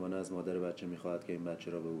صمیمانه از مادر بچه می‌خواهد که این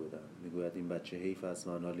بچه را به او بدهد. می‌گوید این بچه حیف است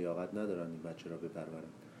و آنها لیاقت ندارند این بچه را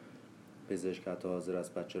بپرورند. پزشک حتی حاضر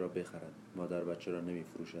است بچه را بخرد. مادر بچه را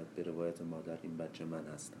نمی‌فروشد. به روایت مادر این بچه من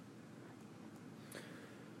هستم.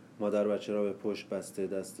 مادر بچه را به پشت بسته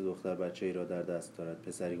دست دختر بچه ای را در دست دارد.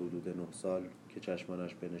 پسری حدود 9 سال که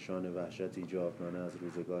چشمانش به نشان وحشتی جاودانه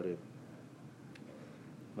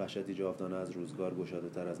از روزگار گشاده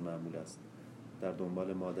تر از معمول است. در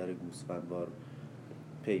دنبال مادر گوسفندوار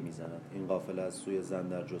پی می‌زند. این قافله از سوی زن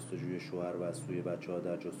در جستجوی شوهر و از سوی بچه‌ها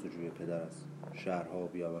در جستجوی پدر است. شهرها و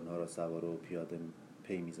بیابان‌ها را سواره و پیاده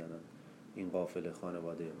پی می‌زنند. این قافله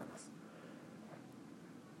خانواده من است.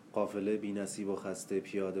 قافله بی‌نصیب و خسته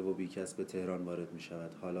پیاده و بی‌کس به تهران وارد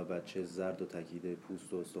می‌شود. حالا بچه زرد و تکیده،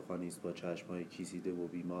 پوست و استخوانی است با چشم‌های کیسیده و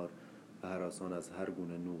بیمار و هراسان از هر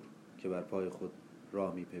گونه نور که بر پای خود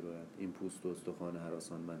راه می‌پیوند. این پوست و استخوان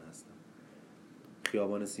هراسان من هستم.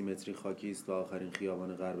 خیابان سیمتری خاکی است و آخرین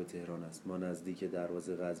خیابان غرب تهران است. ما نزدیک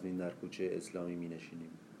دروازه قزوین در کوچه اسلامی می‌نشینیم.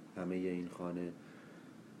 همه این خانه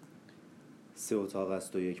 3 اتاق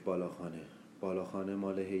است و یک بالاخانه. بالاخانه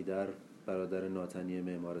مال حیدر، برادر ناتنی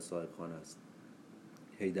معمار صاحبخانه است.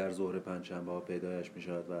 حیدر ظهر پنجشنبه‌ها پیدایش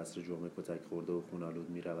می‌شود و عصر جمعه کتک خورده و خون‌آلود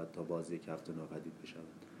می‌رود تا باز یک هفته ناپدید بشود.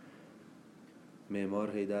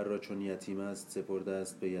 معمار حیدر را چون یتیم است سپرده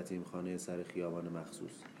است به یتیمخانه سر خیابان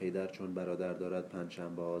مخصوص. حیدر چون برادر دارد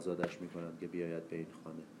پنجشنبه آزادش می‌کنند که بیاید به این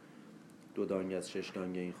خانه. 2 دانگ از 6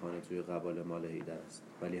 دانگ این خانه توی قبال مال حیدر است.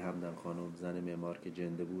 ولی همدم خانم، زن معمار که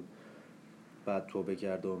جنده بود، بعد توبه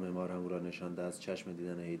کرده و معمار هم او را نشانده است چشم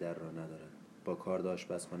دیدن حیدر را ندارد. با کارد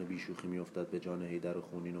آشپزخانه بیشوخی می‌افتد به جان حیدر و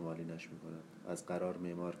خونین و مالینش می‌کند. از قرار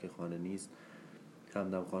معمار که خانه نیست،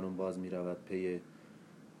 همدم خانم باز می‌رود پی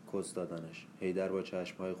کس دادنش. حیدر با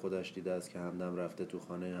چشم‌های خودش دیده است که همدم رفته تو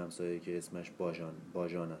خانه همسایه که اسمش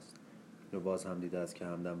باژان است. و باز هم دیده است که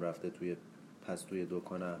همدم رفته توی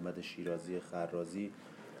دکان احمد شیرازی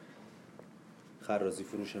خرازی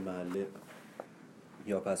فروش محله،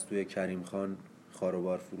 یا پس توی کریم خان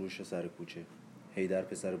خاروبار فروش سر کوچه. حیدر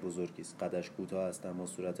پسر بزرگی است. قدش کوتاه است اما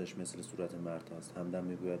صورتش مثل صورت مرد است. همدم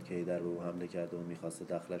میگوید که حیدر به او حمله کرده و میخواسته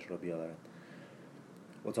دخلش را بیاورد.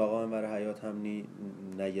 اتاق آنور حیاط هم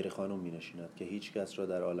نیر خانم می نشیند که هیچ کس را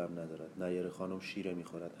در عالم ندارد. نیر خانم شیره می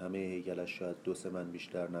خورد. همه هیکلش شاید 2 من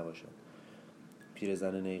بیشتر نباشد.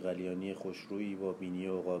 پیرزن نیقلیانی خوشرویی با بینی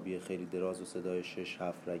عقابی خیلی دراز و صدای 6-7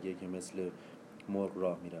 رگه که مثل مرغ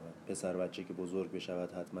راه می رود. پسر بچه که بزرگ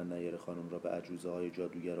بشود حتما نیر خانم را به عجوزه های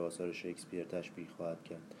جادوگر آثار شکسپیر تشبیه خواهد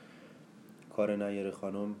کرد. کار نیر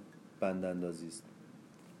خانم بنداندازی است.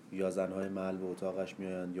 یا زنهای محل به اتاقش می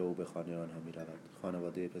آیند یا او به خانه آنها می رود.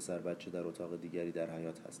 خانواده پسر بچه در اتاق دیگری در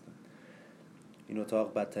حیاط هستند. این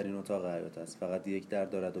اتاق بدترین اتاق حیاط است. فقط یک در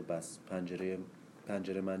دارد و بس.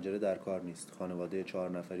 پنجره منجره در کار نیست. خانواده 4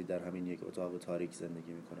 نفری در همین یک اتاق تاریک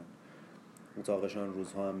زندگی می کنند. اتاقشان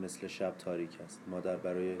روزها هم مثل شب تاریک است. مادر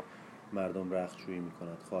برای مردم رختشویی می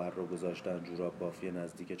کند. خواهر را گذاشتن جوراب بافی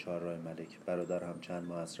نزدیک چهارراه ملک. برادر هم چند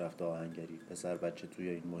ماه است رفته آهنگری. پسر بچه توی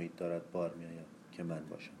این محیط دارد بار می آید که من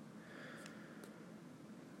باشم.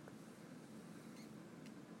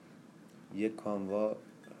 یک کاموا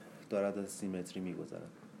دارد از سیمتری می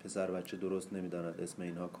گذرد. پسر بچه درست نمی داند اسم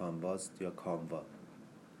اینها کامواست یا کاموا.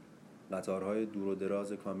 قطارهای دور و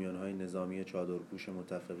دراز کامیونهای نظامی چادرپوش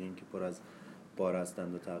متفقین که پر از بار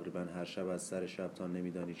هستند و تقریبا هر شب از سر شب تا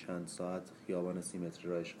نمیدانی چند ساعت خیابان سیمتری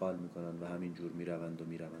را اشغال می کنند و همین جور می روند و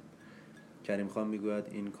می روند. کریم خان می گوید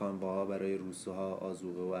این کامواها برای روسوها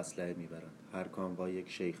آذوقه و اسلحه می برند. هر کاموا یک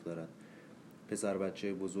شیخ دارد. پسر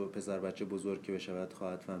بچه بزرگ که بشود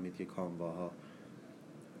خواهد فهمید که کامواها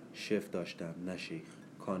شف داشتند نه شیخ.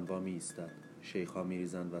 کاموا می ایستد. شیخ‌ها می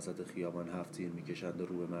ریزند وسط خیابان، 7 تیر می کشند و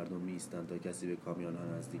رو به مردم می ایستند تا کسی به کامیون‌ها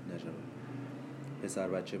نزدیک نشود. پسر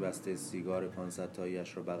بچه بسته سیگار 500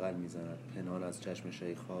 تایی‌اش را بغل می زند. پنهان از چشم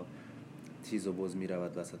شیخ‌ها تیز و بز می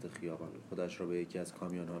رود وسط خیابان. خودش را به یکی از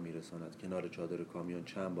کامیون‌ها می رساند. کنار چادر کامیون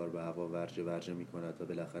چند بار به هوا ورجه می کند و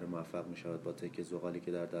بالاخره موفق می شود با تکه زغالی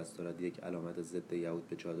که در دست دارد یک علامت ضد یهود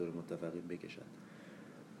به چادر متفقین بکشد.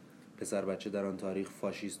 پسر بچه در آن تاریخ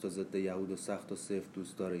فاشیست و ضد یهود و سخت و سفت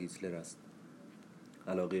دوستدار هیتلر است.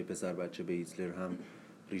 علاقه پسر بچه به هیتلر هم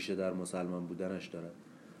ریشه در مسلمان بودنش دارد.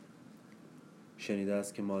 شنیده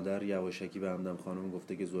است که مادر یواشکی به همدم خانم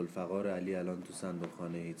گفته که ذوالفقار علی الان تو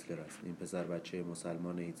صندوقخانه هیتلر است. این پسر بچه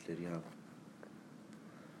مسلمان هیتلری هم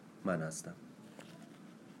من هستم.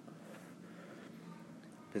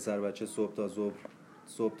 پسر بچه صبح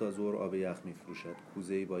تا ظهر آب یخ می فروشد.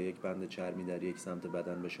 کوزه‌ای با یک بند چرمی در یک سمت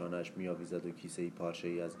بدن به شانه‌اش می آویزد و کیسه‌ای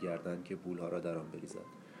پارچه‌ای از گردن که پولها را در آن بریزد.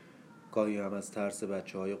 گاهی هم از ترس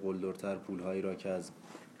بچه‌های قلدرتر پولهایی را که از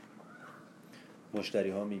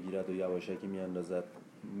مشتری‌ها می‌گیرد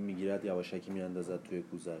یواشکی می‌اندازد توی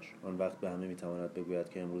کوزه‌اش. آن وقت به همه می‌تواند بگوید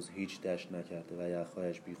که امروز هیچ دشت نکرده و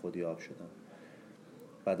یخ‌هایش بیخودی آب شدند.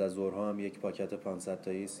 بعد از ظهرها هم یک پاکت 500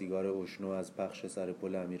 تایی سیگار اوشنو از پخش سر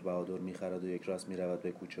پل امیر بهادر می‌خرد و یک راست می‌رود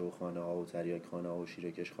به کوچه و خانه‌ها و تریاک‌خانه‌ها و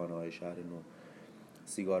شیره‌کش خانه‌های شهر نو.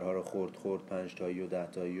 سیگارها را خرد 5 تایی و 10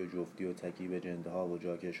 تایی و جفتی و تکی به جنده‌ها و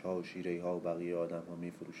جاکش‌ها و شیره‌ها و بقیه آدم‌ها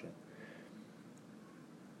می‌فروشد.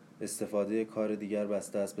 استفاده کار دیگر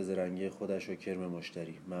بسته است به زرنگی خودش و کرم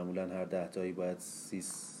مشتری. معمولاً هر 10 تایی باید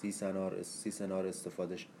 30 سنار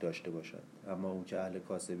استفاده داشته باشد. اما اون که اهل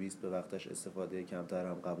کاسبی است به وقتش استفاده کمتر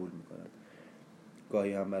هم قبول می‌کند.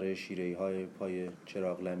 گاهی هم برای شیره‌های پای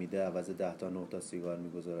چراغ لمیده عوض 10 تا 9 تا سیگار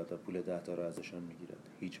می‌گذارد و پول 10 تا را ازشان می‌گیرد.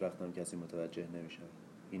 هیچ وقت هم کسی متوجه نمی‌شود.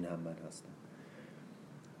 این هم من هستم.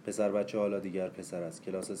 پسر بچه حالا دیگر پسر است.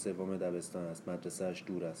 کلاس 3 دبستان است. مدرسه‌اش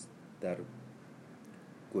دور است. در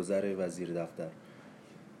گذر وزیر دفتر.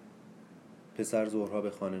 پسر ظهرها به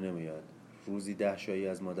خانه نمیاد. روزی 10 شایی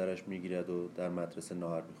از مادرش میگیرد و در مدرسه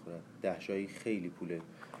نهار میخورد. 10 شایی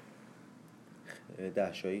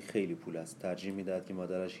خیلی پول است. ترجیح میدهد که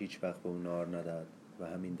مادرش هیچ وقت به اون نهار ندهد و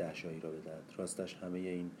همین 10 شایی را بدهد. راستش همه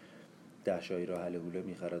این 10 شایی را هله هوله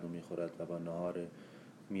میخرد و میخورد و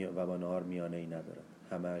با نهار میانه ای ندارد.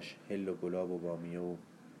 همش هل و گلاب و بامیه و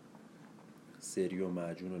سری و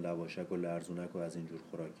معجون و لواشک و لرزونک و از اینجور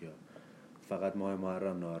خوراکی ها. فقط ماه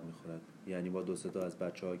محرم نهار میخورد. یعنی با 2-3 تا از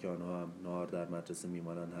بچه‌ها که آنها هم نهار در مدرسه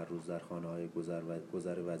میمانند هر روز در خانه‌های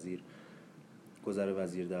گذر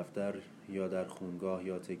وزیر دفتر یا در خونگاه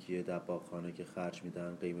یا تکیه دباغخانه که خرج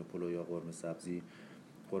میدن قیم پلو یا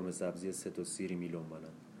قرمه سبزی 3 تا سیری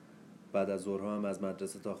میلنبانند. بعد از ظهرها هم از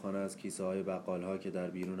مدرسه تا خانه از کیسه های بقال‌ها که در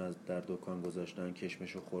بیرون در دکان گذاشتن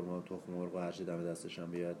کشمش و خرما و تخم مرغ و هر چه دم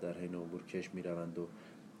دستشان بیاید در حین عبور کش میروند و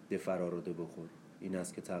ده فرار و ده بخور. این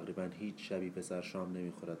است که تقریبا هیچ شبی پسر شام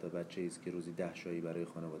نمیخورد و بچه‌ای است که روزی 10 شایی برای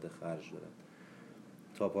خانواده خرج دارد.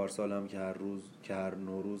 تا پارسال هم که هر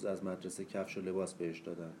نوروز از مدرسه کفش و لباس بهش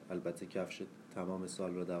دادن. البته کفش تمام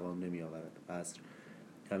سال را دوام نمی آورد. عصر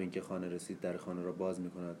همین که خانه رسید در خانه را باز می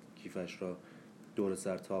کند، کیفش را دور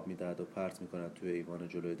سر تاب می دهد و پرت می کند توی ایوان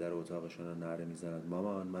جلوی در اتاقشان و نعره می زند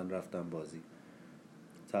مامان من رفتم بازی.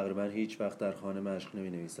 تقریبا هیچ وقت در خانه مشق نمی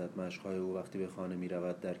نویسد. مشق‌های او وقتی به خانه می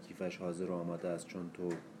رود در کیفش حاضر و آماده است،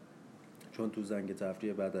 چون تو زنگ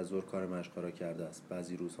تفریح بعد از ظهر کار مشق‌ها را کرده است.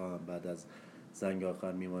 بعضی روزها هم بعد از زنگ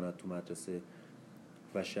آخر می ماند تو مدرسه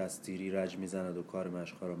و شستیری رج می زند و کار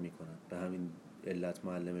مشق‌ها را می کند. به همین علت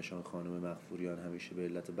معلمشان خانم مغفوریان همیشه به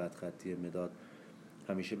علت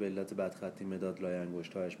بدخطی مداد لای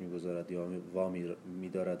انگشت‌هایش می‌گذارد یا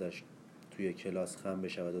می‌داردش توی کلاس خم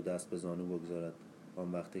بشود و دست به زانو بگذارد.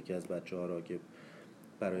 آن وقتی که از بچه‌ها را که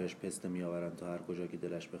برایش پسته می‌آورند تا هر کجا که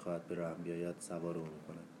دلش بخواهد به رحم بیاید سوار او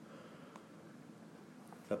می‌کند.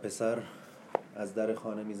 و پسر از در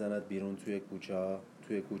خانه می‌زند بیرون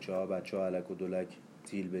توی کوچه‌ها بچه‌ها الک و دلک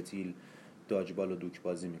تیل به تیل داجبال و دوک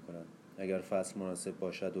بازی می‌کنند. اگر فصل مناسب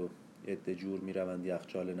باشد و عده جور می‌روند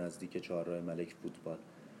یخچال نزدیک چهارراه ملک فوتبال.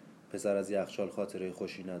 پسر از یخچال خاطره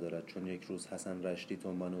خوشی ندارد، چون یک روز حسن رشتی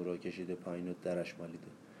تنبان او را کشیده پایین و درش مالیده.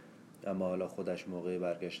 اما حالا خودش موقع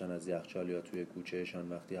برگشتن از یخچال یا توی کوچهشان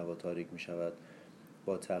وقتی هوا تاریک می شود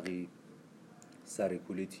با تقی سر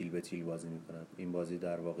کولی تیل به تیل بازی می کند. این بازی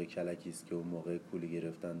در واقع کلکی است که موقع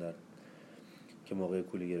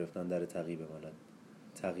کولی گرفتن در تقی بماند.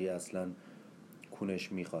 تقی اصلا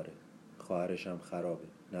کونش میخاره، خواهرش هم خرابه،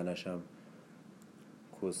 ننش هم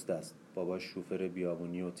کست است، باباش شوفر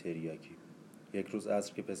بیابونی و تریاکی. یک روز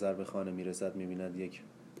عصر که پسر به خانه میرسد میبیند یک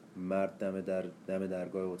مرد دم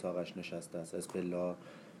درگاه اتاقش نشسته است. از پله‌ها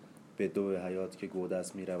به دو حیاط که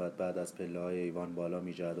گودست میرود، بعد از پله‌های ایوان بالا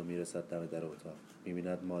میجهد و میرسد دم در اتاق.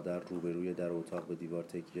 میبیند مادر روبروی در اتاق به دیوار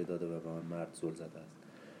تکیه داده و به آن مرد زل زده است.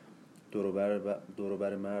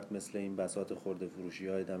 دوروبر مرد مثل این بساط خرده فروشی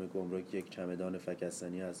های دم گمرک یک چمدان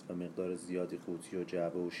فکستنی است و مقدار زیادی قوطی و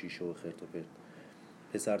جعبه و شیشه و خرت و پرت.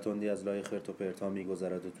 پسر تندی از لای خرت و پرت ها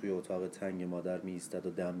می‌گذرد و توی اتاق تنگ مادر می‌ایستد و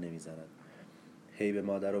دم نمی‌زند. هی به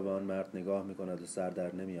مادر و به آن مرد نگاه می‌کند و سر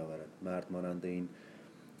در نمی‌آورد. مرد مانند این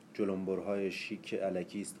جلنبرهای شیک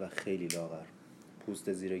الکی است و خیلی لاغر.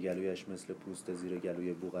 پوست زیر گلویش مثل پوست زیر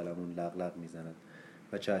گلوی بوقلمون لغلق می‌زند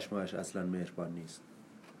و چشمهایش اصلاً مهربان نیست.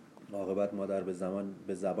 عاقبت مادر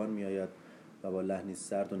به زبان می‌آید و با لحنی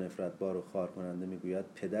سرد و نفرتبار و خار کننده می‌گوید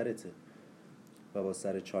پدرته و با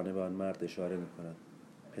سر چانه به آن مرد اشاره می‌کند.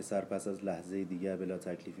 پسر پس از لحظه دیگر بلا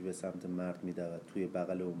تکلیفی به سمت مرد می‌دود، توی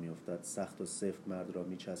بغل او می‌افتد، سخت و سفت مرد را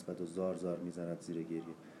می‌چسبد و زار زار می‌زند زیر گریه.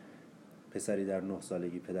 پسری در 9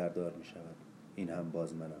 سالگی پدردار می‌شود. این هم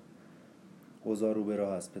باز منم. اوضاع رو به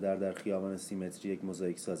راه است. پدر در خیابان سیمتری یک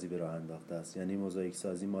موزاییک سازی به راه انداخته است. یعنی موزاییک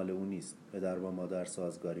سازی مال او نیست. پدر با مادر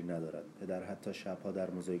سازگاری ندارد. پدر حتی شب‌ها در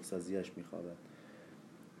موزاییک سازیش می‌خوابد.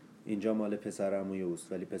 اینجا مال پسر عموی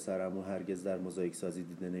اوست، ولی پسر عمو هرگز در موزاییک سازی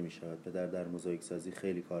دیده نمی شود. پدر در موزاییک سازی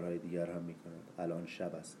خیلی کارهای دیگر هم می کند. الان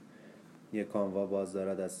شب است. یک کاموا باز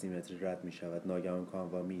دارد از سیمتری رد می شود. ناگهان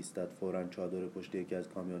کاموا می ایستد، فوراً چادر پشت یکی از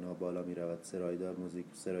کامیون ها بالا می رود.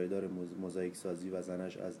 سرایدار موزاییک سازی و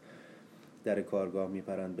زنش از در کارگاه می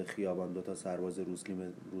پرند به خیابان. 2 سرباز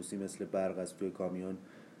روسی مثل برق از توی کامیون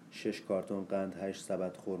 6 کارتون قند، 8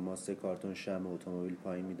 سبد خرما، 3 کارتون شمع اتومبیل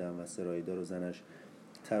پایین می دهند و سرایدار و زنش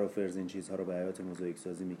تر و فرز این چیزها رو به حیات موزاییک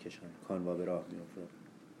سازی میکشند. کانوا به راه میافتد.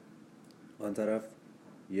 آن طرف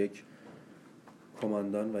یک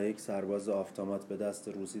کماندان و یک سرباز آفتومات به دست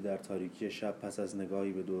روسی در تاریکی شب پس از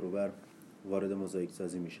نگاهی به دور و بر وارد موزاییک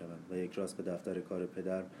سازی میشوند و یک راست به دفتر کار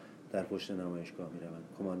پدر در پشت نمایشگاه میروند.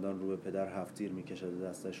 کماندان رو به پدر 7 تیر میکشد و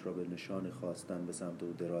دستش را به نشان خواستن به سمت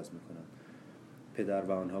او دراز میکند. پدر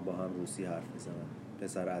و آنها با هم روسی حرف میزنند.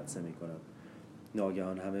 پسر عطسه میکند.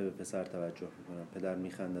 ناگهان همه به پسر توجه میکنند. پدر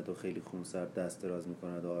میخندد و خیلی خونسرد دست دراز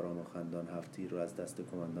میکند و آرام و خندان 7 تیر را از دست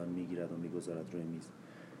کماندان میگیرد و میگذارد روی میز.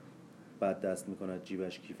 بعد دست میکند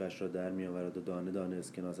جیبش، کیفش را در میآورد و دانه دانه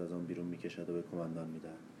اسکناس از آن بیرون میکشد و به کماندان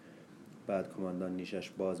میدهد. بعد کماندان نیشش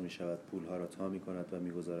باز میشود، پولها را تا میکند و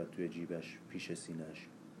میگذارد توی جیبش پیش سینه‌اش.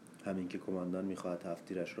 همین که کماندان میخواهد 7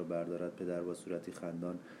 تیرش را بردارد، پدر با صورتی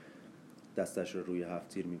خندان دستش را روی 7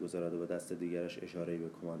 تیر میگذارد و با دست دیگرش اشاره‌ای به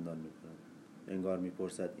کماندان میکند. انگار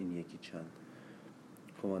میپرسد این یکی چند.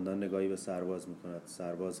 کماندان نگاهی به سرباز میکند.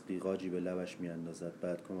 سرباز قیقاجی به لبش میاندازد.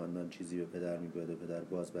 بعد کماندان چیزی به پدر میگوید و پدر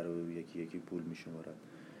باز برای او یکی یکی پول میشمارد.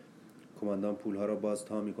 کماندان پولها را باز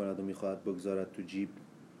تا میکند و میخواهد بگذارد تو جیب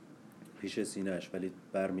پیش سینه‌اش، ولی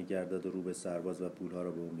برمیگردد و رو به سرباز و پولها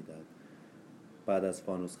را به او میدهد. بعد از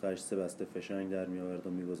فانوس خش 3 بسته فشنگ در میآورد و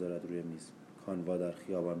میگذارد روی میز. کانوا در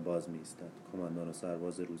خیابان باز می ایستد. کماندان و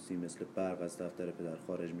سرباز روسی مثل برق از دفتر پدر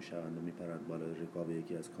خارج می شوند و می پرند بالای رکاب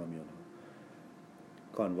یکی از کامیون ها.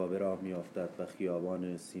 کانوا به راه می افتد و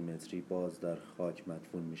خیابان 30 متری باز در خاک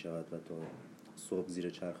مدفون می شود و تا صبح زیر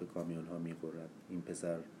چرخ کامیون ها می غرد. این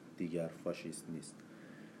پسر دیگر فاشیست نیست.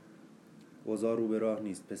 اوضاع رو به راه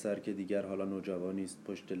نیست. پسر که دیگر حالا نوجوانی است،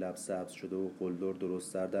 پشت لب سبز شده و قلدر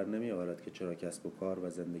درست سر در نمی آورد که چرا کسب و کار و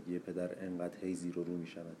زندگی پدر انقدر هی زیر و رو می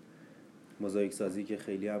شود. موزاییک سازی که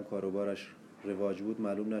خیلی هم کاروبارش رواج بود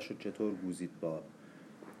معلوم نشد چطور گوزید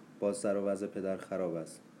باز سر و وضع پدر خراب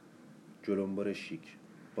است. جلنبر شیک.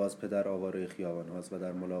 باز پدر آواره خیابان هاست و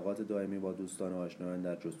در ملاقات دائمی با دوستان و آشنایان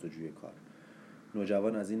در جستجوی کار.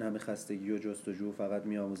 نوجوان از این همه خستگی و جستجو فقط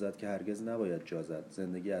می آموزد که هرگز نباید جا زد.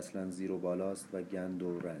 زندگی اصلا زیر و بالاست و گند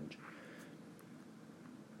و رنج.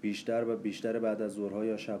 بیشتر بعد از ظهرها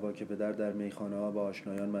یا شبها که پدر در میخانه ها با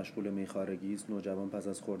آشنایان مشغول میخارگی است، نوجوان پس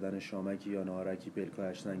از خوردن شامکی یا ناهارکی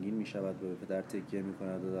پلکایش سنگین می شود و به پدر تکیه می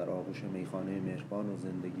کند و در آغوش میخانه مهربان و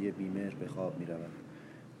زندگی بیمهر به خواب می رود.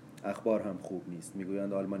 اخبار هم خوب نیست.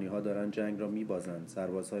 میگویند آلمانی ها دارند جنگ را میبازند.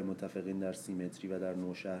 سربازهای متفقین در 30 متری و در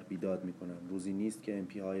نوشهر بیداد میکنند. روزی نیست که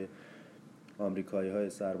MP های آمریکایی های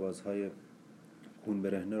سربازهای خون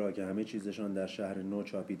برهنه را که همه چیزشان در شهر نو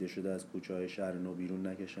چاپیده شده از کوچه های شهر نو بیرون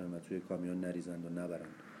نکشند و توی کامیون نریزند و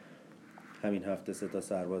نبرند. همین هفته 3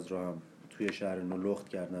 سرباز را هم توی شهر نو لخت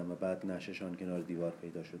کردند و بعد نششان کنار دیوار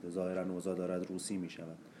پیدا شده. ظاهرا اوضاع دارد روسی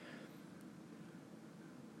میشود.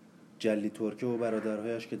 جلی ترکه و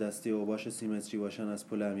برادرهایش که دسته اوباش 30 متری باشند از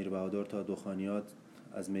پل امیر بهادر تا دخانیات،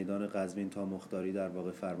 از میدان قزوین تا مختاری در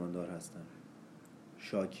واقع فرماندار هستند.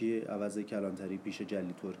 شاکی عوض کلانتری پیش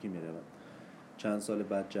جلی ترکی می رود. چند سال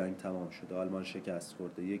بعد جنگ تمام شده. آلمان شکست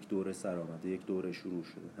خورده. یک دوره سر آمده. یک دوره شروع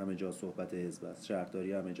شده. همه جا صحبت حزب است.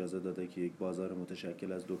 شهرداری هم اجازه داده که یک بازار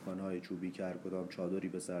متشکل از دکان‌های چوبی که هر کدام چادری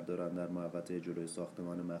به سر دارند در محوطه جلوی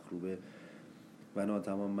ساختمان مخروبه و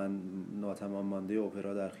ناتمام مانده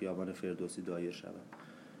اپرا در خیابان فردوسی دایر شود.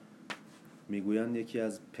 میگویند یکی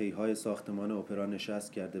از پیهای ساختمان اپرا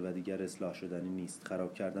نشست کرده و دیگر اصلاح شدنی نیست.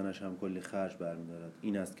 خراب کردنش هم کلی خرج برمی‌دارد.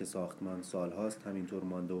 این است که ساختمان سالهاست همینطور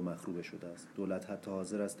مانده و مخروبه شده است. دولت حتی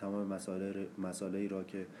حاضر است تمام مسائلی را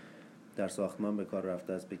که در ساختمان به کار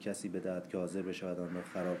رفته است به کسی بدهد که حاضر بشود آن را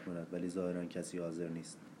خراب کند، ولی ظاهراً کسی حاضر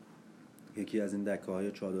نیست. یکی از این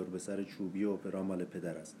دکه‌های چادر به سر چوبی اپرا مال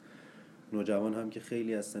پدر است. نوجوان هم که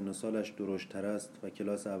خیلی از سن و سالش درشت‌تر است و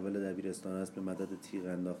کلاس اول دبیرستان است، به مدد تیغ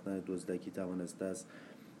انداختن دزدکی توانسته است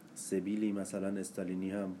سبیلی مثلا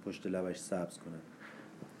استالینی هم پشت لبش سبز کند.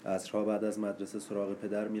 عصرها بعد از مدرسه سراغ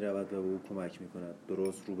پدر می رود و به او کمک می کند.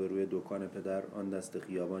 درست روبروی دکان پدر آن دست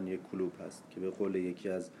خیابان یک کلوب هست که به قول یکی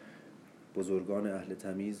از بزرگان اهل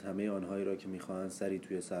تمیز همه آنهایی را که می خواهند سری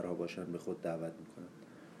توی سرها باشند به خود دعوت می کنند.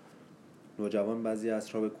 نوجوان بعضی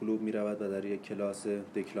عصرها به کلوب می رود و در یک کلاس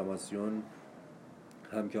دکلاماسیون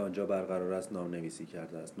هم که آنجا برقرار است نام‌نویسی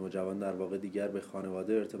کرده است. نوجوان در واقع دیگر به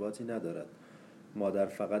خانواده ارتباطی ندارد. مادر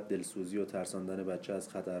فقط دلسوزی و ترساندن بچه از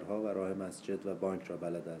خطرها و راه مسجد و بانک را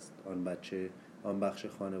بلد است. آن بخش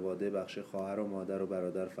خانواده، بخش خواهر و مادر و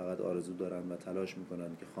برادر فقط آرزو دارند و تلاش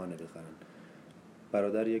می‌کنند که خانه بخرند.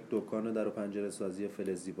 برادر یک دکان در و پنجره سازی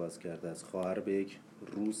فلزی باز کرده است. خواهر به یک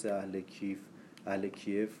روس اهل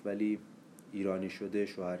کیف ولی ایرانی شده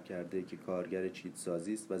شوهر کرده که کارگر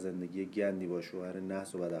چیتسازی است و زندگی گندی با شوهر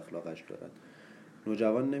نحس و بد اخلاقش دارد.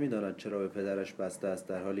 نوجوان نمی‌داند چرا به پدرش بسته است،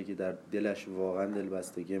 در حالی که در دلش واقعا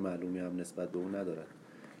دلبستگی معلومی هم نسبت به او ندارد.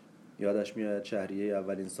 یادش می‌آید شهریه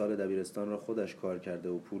اولین سال دبیرستان را خودش کار کرده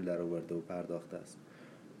و پول درآورده و پرداخته است.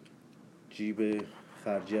 جیب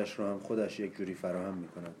خرجیش را هم خودش یک جوری فراهم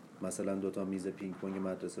می‌کند. مثلا 2 میز پینگ پونگ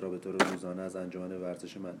مدرسه را به طور روزانه از انجمن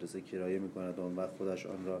ورزش مدرسه کرایه می‌کند و آن وقت خودش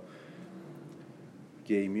آن را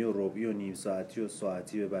گیمی و ربعی و نیم ساعتی و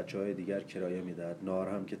ساعتی به بچه‌های دیگر کرایه می‌دهد. نهار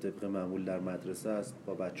هم که طبق معمول در مدرسه است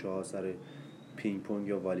با بچه‌ها سر پینگ پونگ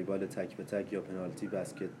یا والیبال تک به تک یا پنالتی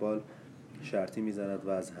بسکتبال شرطی می‌زند و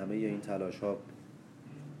از همه این تلاش‌ها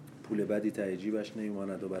پول بدی ته جیبش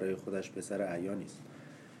نمی‌ماند و برای خودش پسر عیانی است.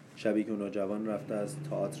 شبی که نوجوان رفته از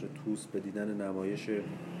تئاتر توس به دیدن نمایش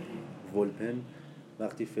ولپن،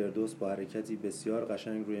 وقتی فردوس با حرکتی بسیار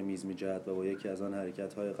قشنگ روی میز می‌جهد و با یکی از آن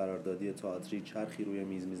حرکت‌های قراردادی تئاتری چرخی روی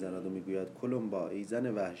میز می‌زند و می‌گوید کلمبا ای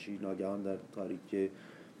زن وحشی، ناگهان در تاریکی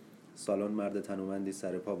سالن مرد تنومندی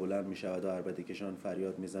سر پا بلند می‌شود و عربده کشان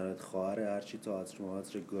فریاد می‌زند خواهر هرچی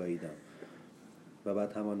تئاتر گاییدم. و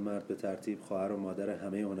بعد همان مرد به ترتیب خواهر و مادر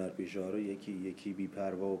همه هنرپیشه‌ها را یکی یکی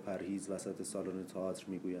بی‌پروا و پرهیز وسط سالن تئاتر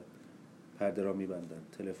می‌گوید. پرده را می‌بندند،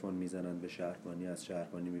 تلفن می‌زنند به شهربانی، از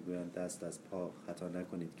شهربانی می‌گویند دست از پا خطا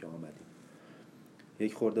نکنید که آمدیم.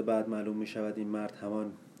 یک خورده بعد معلوم می‌شود این مرد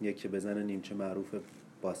همان یک که به زن نیمچه معروف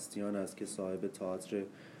باستیان است که صاحب تئاتر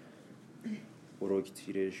اوروک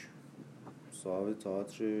تیرش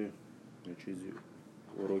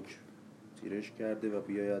اوروک تیرش کرده و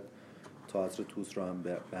بیاید تئاتر توس را هم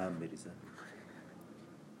به هم بریزد.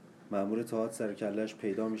 مأمور تئاتر سر کله‌اش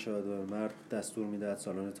پیدا می شود و مرد دستور می دهد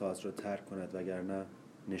سالن تئاتر را ترک کند وگرنه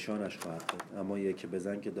نشانش خواهد داد. اما یک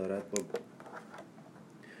بزن که دارد با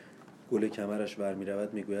گل کمرش برمی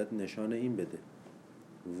رود می گوید نشان این بده.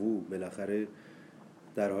 بالاخره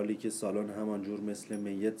در حالی که سالن همانجور مثل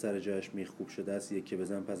میت سر جایش میخکوب شده است، یک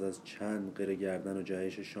بزن پس از چند قره گردن و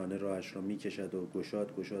جهش شانه راهش را میکشد و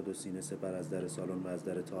گشاد و سینه سپر از در سالن و از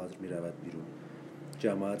در تئاتر میرود بیرون.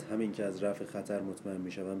 جماعت همین که از رفع خطر مطمئن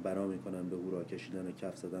میشوند بنا میکنند به هورا کشیدن و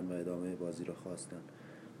کف زدن و ادامه بازی را خواستن.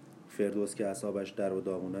 فردوس که اعصابش در و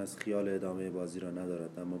داغون است خیال ادامه بازی را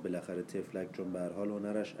ندارد، اما بالاخره تفلک چون به هر حال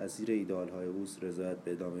هنرش اسیر ایدئال‌های اوست رضایت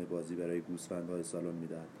به ادامه بازی برای گوسفندهای سالن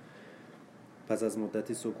میدهد. پس از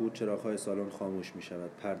مدتی سکوت چراغ‌های سالن خاموش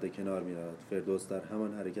می‌شود، پرده کنار می‌رود. فردوس در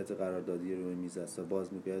همان حرکت قراردادی روی میز است و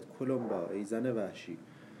باز می‌گوید کلمبا ای زن وحشی.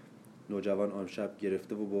 نوجوان آن شب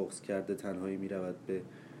گرفته و بغض کرده تنهایی می‌رود به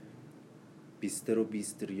بیستر و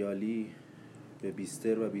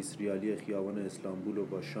 20 ریالی خیابان اسلامبول و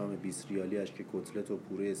با شام 20 ریالی‌اش که کتلت و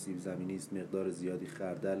پوره سیب زمینی است مقدار زیادی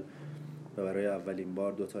خردل و برای اولین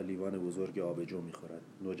بار 2 لیوان بزرگ آبجو می‌خورد.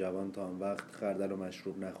 نوجوان تا آن وقت خردل و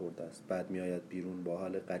مشروب نخورده است. بعد می‌آید بیرون با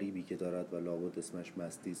حال غریبی که دارد و لابد اسمش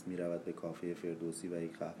مستی است می‌رود به کافه فردوسی و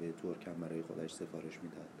یک قهوه ترک هم برای خودش سفارش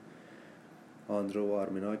می‌دهد. آندرو و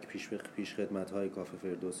آرمناک پیش خدمت‌های کافه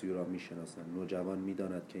فردوسی را می‌شناسند. نوجوان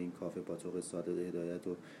می‌داند که این کافه پاتوق صادق هدایت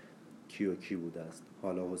و کی بوده است.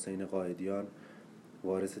 حالا حسین قائدیان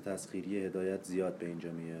وارث تسخیری هدایت زیاد به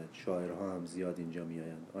اینجا میآید. شاعرها هم زیاد اینجا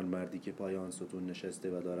میآیند. آن مردی که پای آن ستون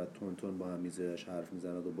نشسته و دارد تون با همیزه‌اش حرف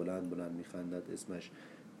میزند و بلند میخندد اسمش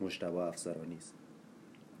مجتبی افسرانی است.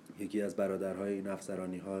 یکی از برادرهای این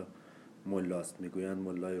افسرانی‌ها ملاست، میگویند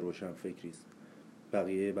ملای روشنفکری است.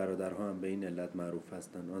 بقیه برادرها هم به این علت معروف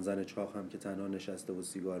هستند. آن زن چاق هم که تنها نشسته و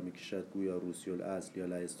سیگار میکشد گویا روسی الاصل یا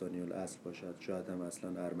لهستانی الاصل باشد، شاید هم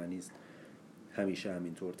اصلا ارمنی است. همیشه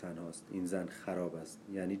همینطور تنهاست. این زن خراب است،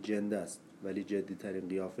 یعنی جنده است، ولی جدی ترین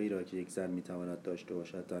قیافه‌ای را که یک زن میتواند داشته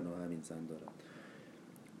باشد تنها همین زن دارد.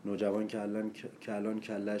 نوجوان که الان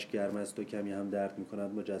کله‌اش گرم است و کمی هم درد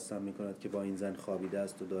میکند مجسم میکند که با این زن خوابیده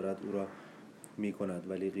است و دارد او را میکند،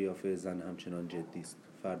 ولی قیافه زن همچنان جدی است.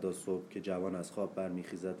 فردا صبح که جوان از خواب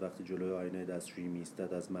برمیخیزد وقتی جلوی آینه دستشویی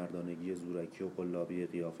میایستد از مردانگی زورکی و قلابی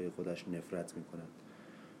قیافه خودش نفرت میکند.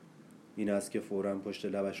 این است که فوراً پشت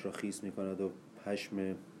لبش را خیس می‌کند و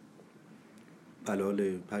پشم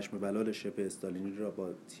بلال شبه استالینی را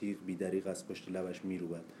با تیغ بی‌دریغ از پشت لبش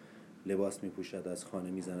می‌روبد. لباس می‌پوشد، از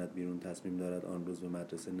خانه می‌زند بیرون. تصمیم دارد آن روز به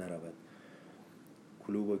مدرسه نرود.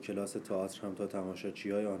 کلوب و کلاس تئاتر هم تا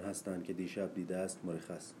تماشاچی‌های آن هستند که دیشب دیده است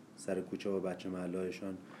مرخص. سر کوچه و بچه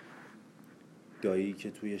محله‌شان دایی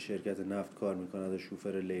که توی شرکت نفت کار می‌کند و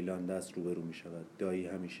شوفر لیلان دست روبرو می‌شود. دایی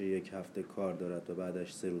همیشه 1 هفته کار دارد و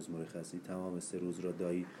بعدش 3 روز مرخصی. تمام 3 روز را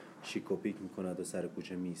دایی شیک و پیک می‌کند و سر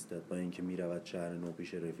کوچه می‌ایستد، با اینکه می‌رود شهر نو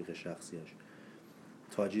پیش رفیق شخصیش.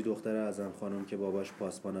 تاجی دختر اعظم خانم که باباش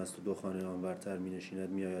پاسبان است و 2 خانه آنورتر می‌نشیند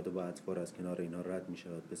می‌آید و با اطوار از کنار اینها رد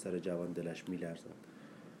می‌شود. پسر جوان دلش می‌لرزد.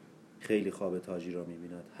 خیلی خواب تاجی را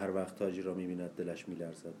می‌بیند. هر وقت تاجی را می‌بیند دلش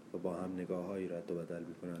می‌لرزد و با هم نگاه‌هایی رد و بدل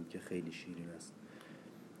می‌کنند که خیلی شیرین است.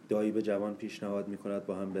 دایی به جوان پیشنهاد می‌کند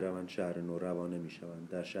با هم بروند شهر نو. روانه می‌شوند.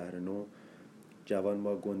 در شهر نو جوان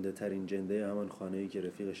با گنده ترین جنده همان خانه‌ای که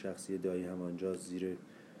رفیق شخصی دایی همانجا زیر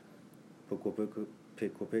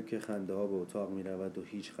پک خنده‌ها به اتاق می‌رود و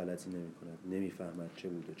هیچ غلطی نمی‌کند. نمی‌فهمد چه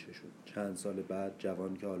بود و چه شد. چند سال بعد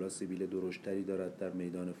جوان که حالا سیبیل درشتری دارد در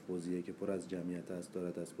میدان فوزیه که پر از جمعیت است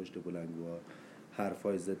دارد از پشت بلندگوها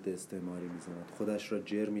حرفای ضد استعماری می‌زند. خودش را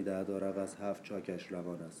جر می‌دهد و عرق از 7 چاکش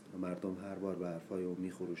روان است و مردم هر بار به حرفای او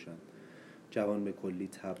می‌خروشند. جوان به کلی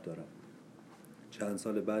تب دارد. چند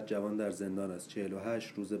سال بعد جوان در زندان است.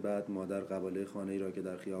 48 روز بعد مادر قباله خانه‌ای را که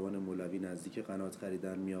در خیابان مولوی نزدیک قنات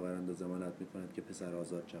خریدن می‌آورند و ضمانت می‌کند که پسر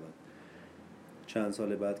آزاد شود. چند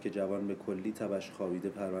سال بعد که جوان به کلی تبش خوابیده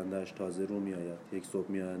پروندهش تازه رو می‌آید. یک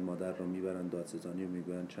صبح می‌آیند مادر را می‌برند دادستانی و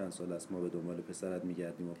می‌گویند چند سال است ما به دنبال پسرت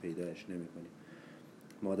می‌گردیم و پیدایش نمی‌کنیم.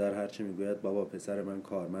 مادر هرچه میگوید بابا پسر من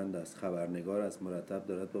کارمند است، خبرنگار است، مرتب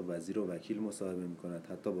دارد با وزیر و وکیل مصاحبه می‌کند،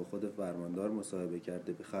 حتی با خود فرماندار مصاحبه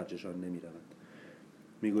کرده، به خرجشان نمی‌رود.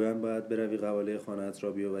 میگویند باید بروی قباله خانه‌ات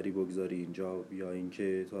را بیاوری بگذاری اینجا یا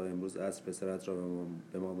اینکه تا امروز عصر پسرت را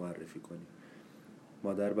به ما معرفی کنی.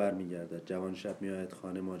 مادر برمیگردد. جوان شب میآید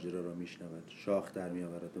خانه، ماجرا را میشنود. شاخ در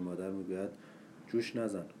میآورد. به مادر میگوید جوش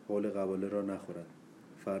نزن، حول قباله را نخورد.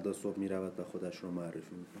 فردا صبح میرود و خودش را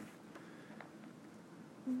معرفی میکند.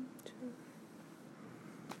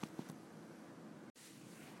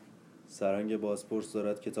 سرهنگ بازپرس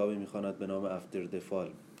دارد کتابی می‌خواند به نام افتر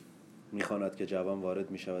دفال. می‌خواند که جوان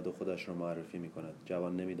وارد می‌شود و خودش را معرفی می‌کند.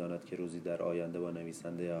 جوان نمی‌داند که روزی در آینده با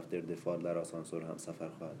نویسنده افتر دفال در آسانسور هم سفر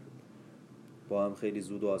خواهد بود. با هم خیلی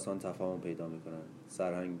زود و آسان تفاهم پیدا می‌کنند.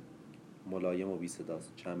 سرهنگ ملایم و بی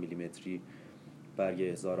صداست. چند میلیمتری برگ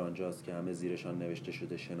احضار آنجاست که همه زیرشان نوشته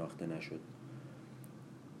شده شناخته نشد.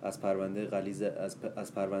 از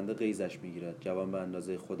پرونده غیزش می‌گیرد. جوان به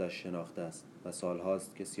اندازه خودش شناخته است و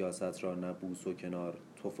سالهاست که سیاست را نه بوس و کنار،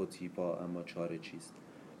 تف و تیپا، اما چاره چیست.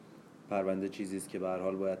 پرونده چیزی است که به هر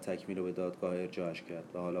حال باید تکمیل و به دادگاه ارجاعش کرد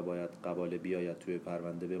و حالا باید قباله بیاید توی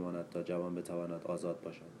پرونده بماند تا جوان بتواند آزاد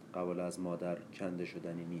باشد. قباله از مادر کنده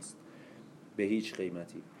شدنی نیست، به هیچ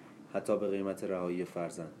قیمتی، حتی به قیمت رهایی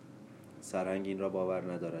فرزند. سرهنگ این را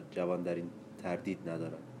باور ندارد. جوان در این تردید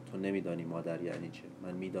ندارد. تو نمیدانی مادر یعنی چه.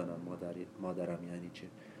 من میدانم مادرم یعنی چه.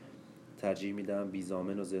 ترجیح میدهم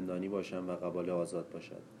بیزامن و زندانی باشم و قباله آزاد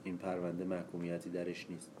باشد. این پرونده محکومیتی درش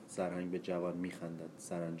نیست. سرهنگ به جوان میخندد.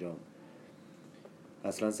 سرانجام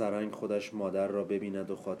اصلا سرهنگ خودش مادر را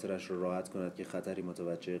ببیند و خاطرش را راحت کند که خطری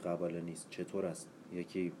متوجه قباله نیست. چطور است؟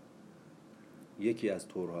 یکی از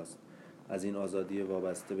طورهاست. از این آزادی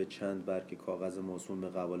وابسته به چند برگ کاغذ موسوم به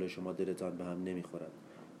قباله شما دلتان به هم نمیخورد.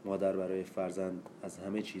 مادر برای فرزند از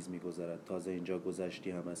همه چیز میگذرد. تازه اینجا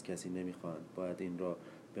گذشتی هم از کسی نمیخواهند. باید این را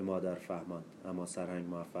به مادر فهماند. اما سرهنگ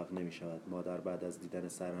موفق نمیشود. مادر بعد از دیدن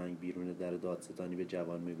سرهنگ بیرون در دادستانی به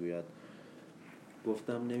جوان میگوید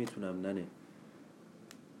گفتم نمیتونم ننه.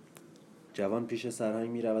 جوان پیش سرهنگ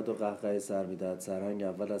میرود و قهقه سر میدهد. سرهنگ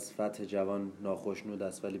اول از فتح جوان ناخشنود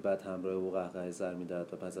است ولی بعد همراه او قهقه سر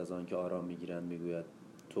میدهد و پس از آن که آرام میگیرند میگوید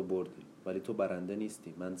تو بردی ولی تو برنده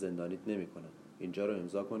نیستی. من زندانیت نمیکنم. اینجا رو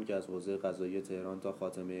امضا کن که از حوزه قضایی تهران تا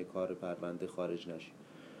خاتمه کار پرونده خارج نشی.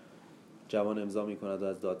 جوان امضا میکند و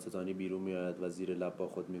از دادستانی بیرون میآید و زیر لب با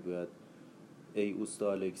خود میگوید ای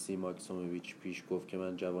اوستا الکسی ماکسیموویچ پیش گفت که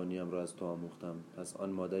من جوانیم را از تو آموختم. پس آن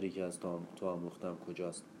مادری که از تو آموختم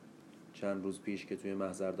کجاست؟ چند روز پیش که توی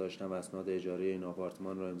محضر داشتم اسناد اجاره این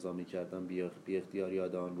آپارتمان را امضا می‌کردم بی اختیار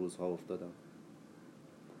یاد آن روزها افتادم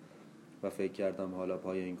و فکر کردم حالا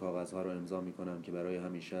پای این کاغذها را امضا می‌کنم که برای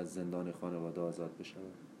همیشه از زندان خانواده آزاد بشوم.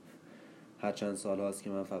 هر چند سال هاست که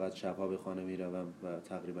من فقط شب‌ها به خانه می‌روم و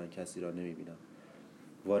تقریباً کسی را نمی‌بینم.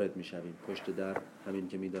 وارد می‌شویم. پشت در همین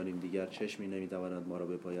که می‌دانیم دیگر چشمی نمی‌تواند ما را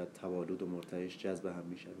بپاید توالود و مرتعش جذب هم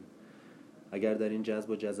می‌شویم. اگر در این جذب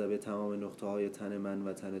و جذبه تمام نقطه‌های تن من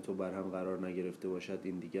و تن تو بر هم قرار نگرفته باشد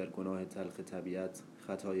این دیگر گناه تلخ طبیعت،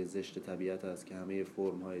 خطای زشت طبیعت است که همه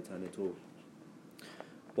فرم‌های تن تو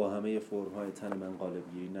با همه فرم‌های تن من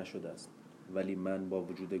قالب‌گیری نشده است. ولی من با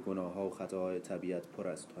وجود گناه‌ها و خطاهای طبیعت پر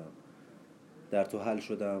از توام. در تو حل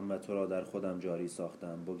شدم و تو را در خودم جاری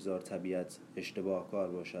ساختم. بگذار طبیعت اشتباه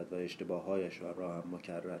کار باشد و اشتباه‌هایش را هم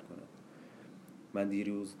مکرر کند. من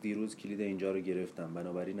دیروز کلید اینجا رو گرفتم.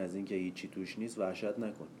 بنابراین از این که هیچی توش نیست وحشت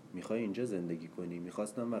نکن. میخوای اینجا زندگی کنی؟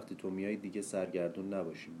 میخواستم وقتی تو میای دیگه سرگردون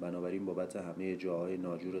نباشیم. بنابراین بابت همه جاهای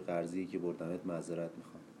ناجور قرضی که بردمت معذرت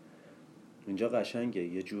میخوام. اینجا قشنگه،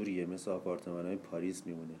 یه جوریه مثل آپارتمان‌های پاریس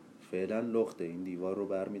میمونه. فعلا لخته. این دیوار رو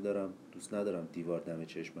برمیدارم. دوست ندارم دیوار دم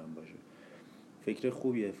چشمم باشه. فکر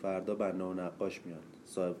خوبیه. فردا بنا و نقاش میاد.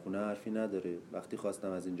 صاحب خونه حرفی نداره. وقتی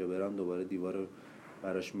خواستم از اینجا برم دوباره دیوار رو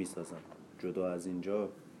براش میسازم. جدا از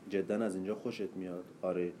اینجا خوشت میاد؟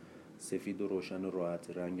 آره، سفید و روشن و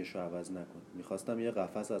راحت. رنگشو عوض نکن. میخواستم یه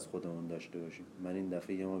قفس از خودمون داشته باشیم. من این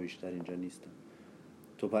دفعه یه ما بیشتر اینجا نیستم.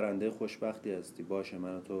 تو پرنده خوشبختی هستی. باشه،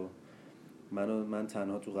 من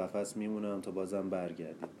تنها تو قفس میمونم تا بازم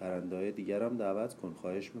برگردی. پرنده‌های دیگرم دعوت کن.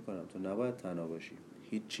 خواهش میکنم. تو نباید تنها باشی.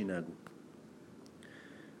 هیچی نگو.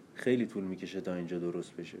 خیلی طول میکشه تا اینجا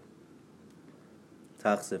درست بشه.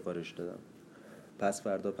 تخت سفارش دادم. پس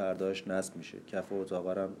فردا پرده‌اش نصب میشه. کف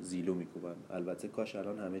اتاقا رو زیلو میکوبن. البته کاش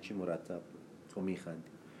الان همه چی مرتب بود. تو میخندی.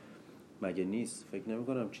 مگه نیست؟ فکر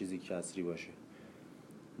نمی‌کنم چیزی کسری باشه.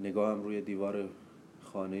 نگاهم روی دیوار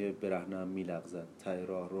خانه برهنه‌ام میلغزد. ته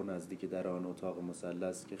راهرو نزدیک در آن اتاق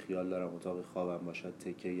مثلث که خیال دارم اتاق خوابم باشد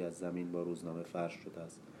تکه‌ای از زمین با روزنامه فرش شده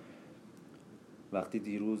است. وقتی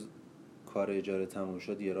دیروز کار اجاره تموم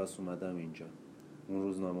شد یه راست اومدم اینجا. اون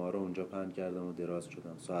روزنامه‌ها رو اونجا پهن کردم و دراز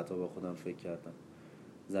شدم. ساعت‌ها با خودم فکر کردم.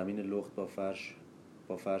 زمین لخت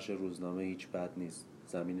با فرش روزنامه هیچ بد نیست.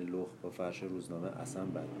 زمین لخت با فرش روزنامه اصلا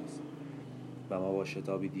بد نیست. و ما با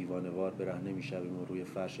شتابی دیوانه‌وار برهنه می‌شویم و روی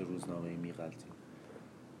فرش روزنامه‌ای می‌غلتیم.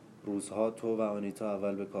 روزها تو و آنیتا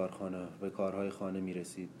اول به کارهای خانه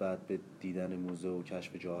می‌رسید، بعد به دیدن موزه و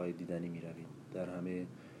کشف جاهای دیدنی می‌روید.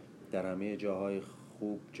 در همه جاهای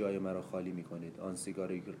خوب جای مرا خالی می‌کنید. آن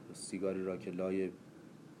سیگاری را که لای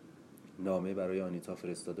نامه برای آنیتا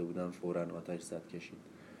فرستاده بودم فوراً آتش زد کشید.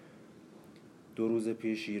 2 روز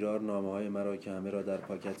پیش شیرار نامه‌های مرا که همه را در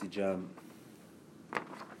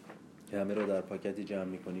پاکتی جمع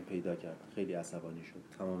می‌کنی پیدا کرد. خیلی عصبانی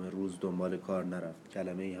شد. تمام روز دنبال کار نرفت.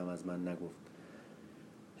 کلمه‌ای هم از من نگفت.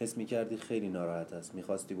 حس می‌کردی خیلی ناراحت است.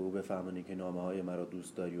 می‌خواستی به او بفهمانی که نامه‌های مرا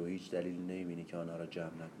دوست داری و هیچ دلیلی نمی‌بینی که آنها را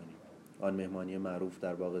جمع نکنی. آن مهمانی معروف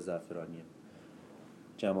در باغ زعفرانیه.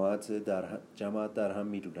 جماعت در هم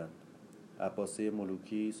می‌لولند. عباسه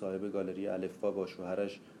ملوکی صاحب گالری الفبا با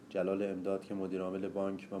شوهرش جلال امداد که مدیرعامل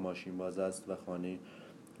بانک و ماشین باز است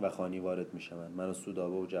و خانی وارد می‌شوند. من و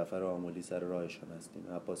سودابه و جعفر آملی سر راهشان هستیم.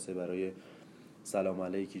 عباسه برای سلام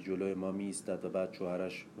علیکی جلوی ما می‌ایستد و بعد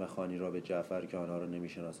شوهرش و خانی را به جعفر که آنها را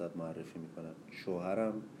نمی‌شناسد معرفی می‌کند.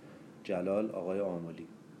 شوهرم جلال آقای آملی.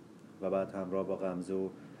 و بعد همراه با غمزه و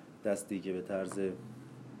دستی که به طرز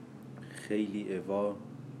خیلی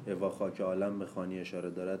اوا خاک عالم به خانی اشاره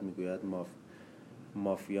دارد میگوید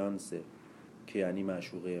مافیانسه که یعنی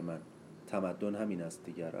معشوقه من. تمدن همین است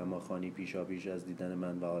دیگر. اما خانی پیشا پیش از دیدن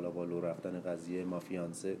من و حالا با لو رفتن قضیه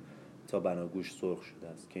مافیانسه تا بناگوش سرخ شده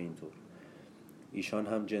است که اینطور. ایشان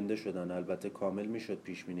هم جنده شدن. البته کامل میشد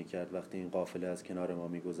پیش بینی کرد. وقتی این قافله از کنار ما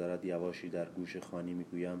میگذرد یواشی در گوش خانی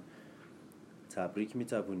میگویم تبریک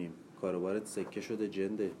میتبونیم، کاروبارت سکه شده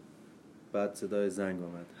جنده. بعد صدای زنگ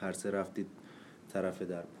آمد. هر سه رفتید طرف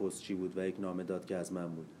در. پستچی بود و یک نامه داد که از من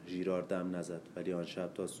بود. ژیرار دم نزد ولی آن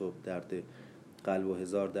شب تا صبح درد قلب و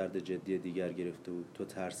 1000 درد جدی دیگر گرفته بود. تو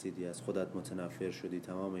ترسیدی، از خودت متنفر شدی.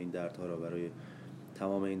 تمام این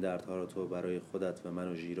دردها را تو برای خودت و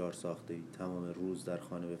من و ژیرار ساخته ای. تمام روز در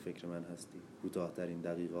خانه به فکر من هستی. کوتاه‌ترین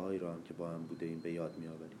دقیقه‌هایی را هم که با هم بوده ایم به یاد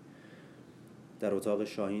می‌آوری. در اتاق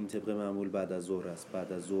شاهین طبق معمول بعد از ظهر است.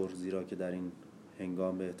 بعد از ظهر زیرا که در این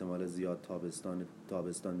هنگام به احتمال زیاد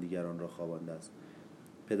تابستان دیگران را خوابانده است.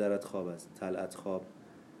 پدرت خواب است، طلعت خواب،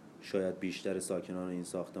 شاید بیشتر ساکنان این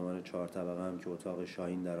ساختمان 4 طبقه هم که اتاق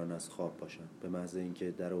شاهین در آن است خواب باشند. به محض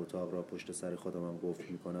اینکه در اتاق را پشت سر خودم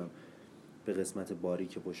قفل می‌کنم به قسمت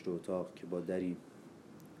باریک پشت اتاق که با دری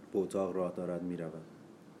به اتاق راه دارد می‌روم.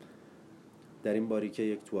 در این باریکه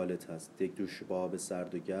یک توالت هست، یک دوش با آب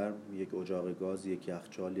سرد و گرم، یک اجاق گاز، یک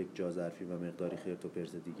یخچال، یک جا ظرفی و مقداری خرت و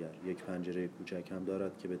پرت دیگر. یک پنجره کوچک هم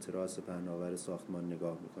دارد که به تراس پهناور ساختمان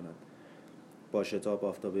نگاه می‌کند. با شتاب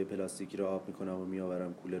آفتابه پلاستیکی را آب می‌کنم و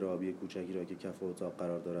می‌آورم کولر آبی کوچکی را که کف اتاق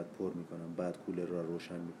قرار دارد پر می‌کنم. بعد کولر را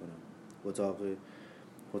روشن می‌کنم.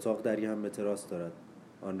 اتاق دری هم به تراس دارد.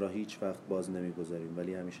 آن را هیچ وقت باز نمی‌گذاریم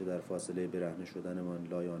ولی همیشه در فاصله برهنه شدنمان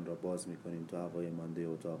لای آن را باز می‌کنیم تا هوای مانده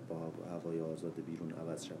اتاق با هوای آزاد بیرون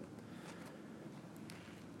عوض شود.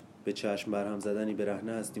 به چشم برهم زدنی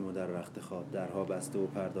برهنه هستیم و در رخت خواب. درها بسته و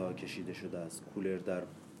پرده‌ها کشیده شده است. کولر در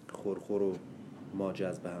خورخور و ما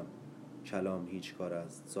جذب هم. کلام هیچ کار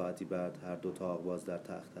است. ساعتی بعد هر دو تا باز در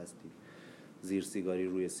تخت هستیم. زیر سیگاری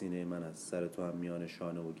روی سینه من است. سر تو هم میان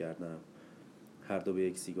شانه و گردنم. هر دو به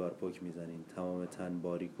یک سیگار پک میزنیم. تمام تن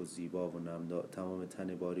باریک و زیبا و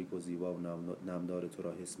نمدار تو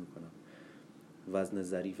را حس میکنم. وزن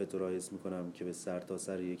ظریف تو را حس میکنم که به سر تا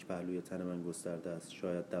سر یک پهلوی تن من گسترده است.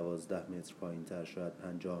 شاید 12 متر پایین تر، شاید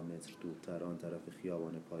 50 متر دورتر، آن طرف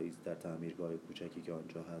خیابان پاییز در تعمیرگاه کوچکی که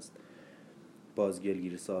آنجا هست. باز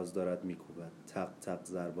گلگیر ساز دارد میکوبد. تق تق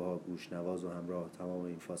ضربه ها گوش نواز و همراه تمام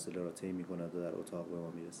این فاصله را طی میکند و در اتاق به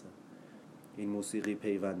ما میرسد. این موسیقی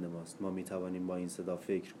پیوند ماست. ما میتوانیم با این صدا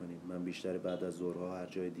فکر کنیم. من بیشتر بعد از ظهرها هر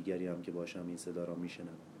جای دیگری هم که باشم این صدا را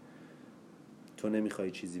میشنم. تو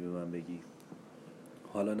نمیخوای چیزی به من بگی.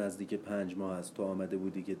 حالا نزدیک 5 ماه است. تو آمده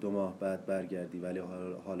بودی که 2 ماه بعد برگردی ولی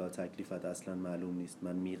حالا تکلیفت اصلا معلوم نیست.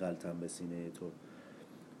 من میغلطم به سینه تو.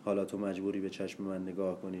 حالا تو مجبوری به چشم من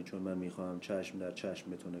نگاه کنی چون من میخواهم چشم در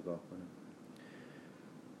چشم به تو نگاه کنم.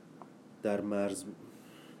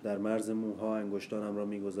 در مرز موها انگشتانم را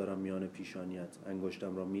میگذارم میان پیشانیت.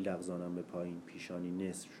 انگشتم را میلغزانم به پایین. پیشانی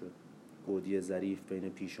نصف شد. گودی ظریف بین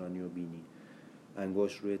پیشانی و بینی.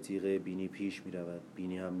 انگشت روی تیغه بینی پیش میرود.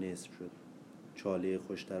 بینی هم نصف شد. چاله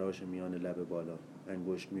خوشتراش میان لب بالا.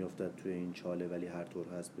 انگشت میافتد توی این چاله ولی هر طور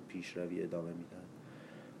هست به پیش روی ادامه میدهد.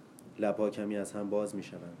 لب‌ها کمی از هم باز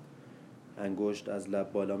میشوند. انگشت از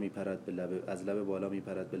لب بالا میپرد به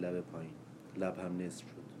لب پایین. لب هم نصف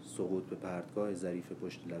شد. سقوط به پرتگاه ظریف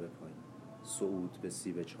پشت لب پایین. صعود به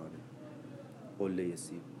سیب چانه. قله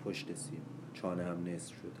سیب، پشت سیب. چانه هم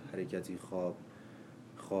نصف شد. حرکتی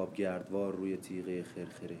خواب گردوار روی تیغه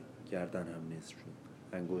خرخره. گردن هم نصف شد.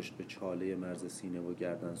 انگشت به چاله مرز سینه و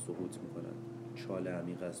گردن سقوط می‌کند. چاله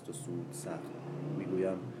عمیق است و صعود سخت.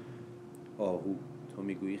 میگویم آهو. تو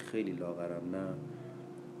میگویی خیلی لاغرم. نه،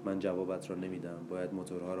 من جوابت را نمیدم. باید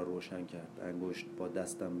موتورها را روشن کرد. انگشت با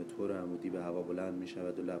دستم به طور عمودی به هوا بلند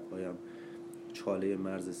می‌شود و لب‌هایم چاله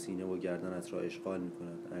مرز سینه و گردنت را اشغال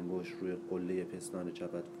می‌کند. انگشت روی قله پستان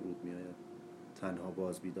چپت فرود می‌آید. تنها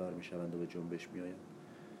باز بیدار می‌شوند و به جنبش می‌آیند.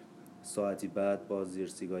 ساعتی بعد باز زیر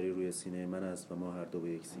سیگاری روی سینه من است و ما هر دو به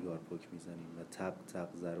یک سیگار پک می‌زنیم و تق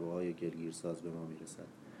تق ضربه‌های گلگیرساز به ما می‌رسد.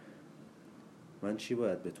 من چی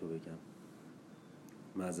باید به تو بگم؟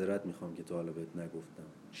 معذرت میخوام که تا حالا بهت نگفتم.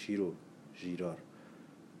 چی رو؟ ژیرار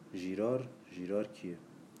کیه؟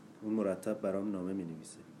 اون مرتب برام نامه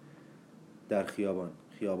مینویسه. در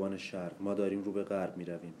خیابان شرق. ما داریم رو به غرب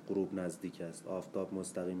میرویم. غروب نزدیک است. آفتاب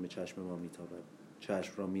مستقیم به چشم ما میتابد.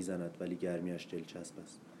 چشم را میزند ولی گرمیش دلچسب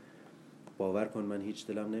است. باور کن من هیچ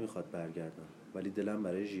دلم نمیخواد برگردم، ولی دلم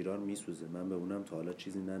برای ژیرار میسوزه. من به اونم تا حالا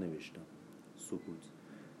چیزی ننوشتم. سکوت.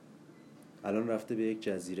 الان رفته به یک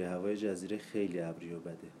جزیره. هوای جزیره خیلی ابری و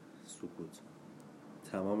بده. سکوت.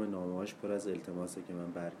 تمام نامه‌هاش پر از التماسه که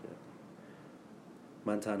من برگردم.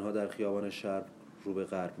 من تنها در خیابان شرق رو به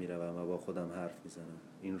غرب میروم و با خودم حرف میزنم.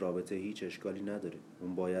 این رابطه هیچ اشکالی نداره.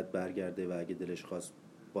 اون باید برگرده و اگه دلش خواست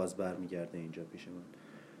باز برمیگرده اینجا پیش من.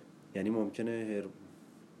 یعنی ممکنه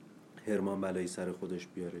هرمان بلایی سر خودش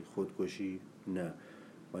بیاره. خودکشی؟ نه.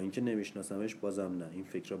 با اینکه نمیشناسمش بازم نه. این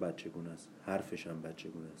فکر بچگونه است. حرفش هم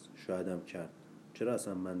بچگونه است. شایدم کرد. چرا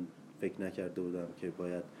اصلا من فکر نکرده بودم که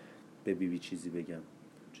باید به بیبی چیزی بگم؟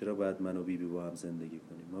 چرا باید من و بیبی با هم زندگی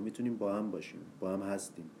کنیم؟ ما میتونیم با هم باشیم. با هم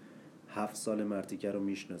هستیم. 7 سال مرتیکه رو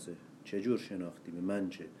میشناسه. چه جور شناختی؟ به من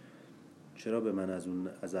چه؟ چرا به من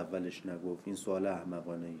از اولش نگفت؟ این سوال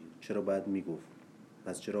احمقانه ای. چرا باید میگفت؟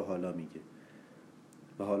 پس چرا حالا میگه؟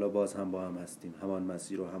 و حالا باز هم با هم هستیم. همان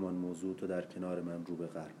مسیر و همان موضوع. تو در کنار من رو به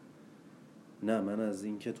غرب. نه، من از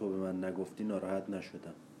این که تو به من نگفتی ناراحت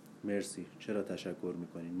نشدم. مرسی. چرا تشکر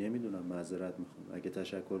میکنی؟ نمیدونم. معذرت میخوام. اگه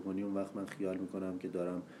تشکر کنی اون وقت من خیال میکنم که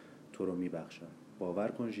دارم تو رو میبخشم. باور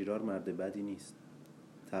کن ژیرار مرد بدی نیست.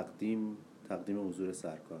 تقدیم حضور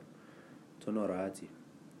سرکار. تو ناراحتی.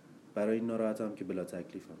 برای این ناراحتم که بلا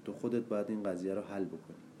تکلیفم. تو خودت باید این قضیه رو حل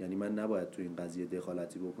بکنی. یعنی من نباید تو این قضیه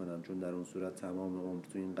دخالتی بکنم، چون در اون صورت تمام عمر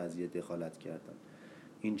تو این قضیه دخالت کردم.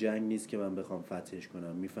 این جنگ نیست که من بخوام فتحش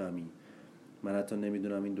کنم. میفهمی؟ من حتی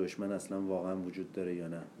نمیدونم این دشمن اصلا واقعا وجود داره یا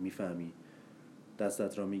نه. میفهمی؟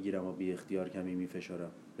 دستت را میگیرم و بی اختیار کمی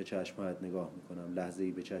میفشارم. به چشمهایت نگاه میکنم.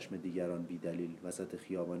 لحظه‌ای به چشم دیگران بی دلیل وسط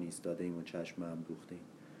خیابان ایستاده ایم و چشم هم دوخته ایم.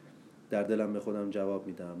 در دلم به خودم جواب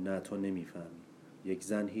میدم نه، تو نمیفهمی. یک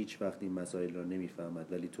زن هیچ وقت این مسائل را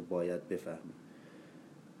نمیفهمد، ولی تو باید بفهمی.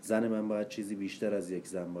 زن من باید چیزی بیشتر از یک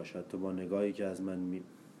زن باشد. تو با نگاهی که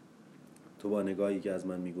از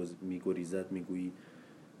من میگریزد میگویی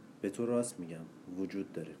به تو راست میگم،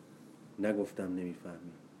 وجود داره. نگفتم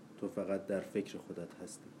نمیفهمی. تو فقط در فکر خودت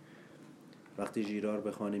هستی. وقتی ژیرار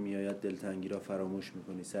به خانه میآید دلتنگی را فراموش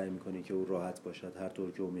میکنی. سعی میکنی که او راحت باشد. هر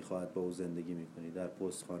طور که او میخواهد با او زندگی میکنی. در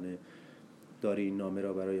پستخانه داری این نامه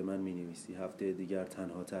را برای من مینویسی. هفته دیگر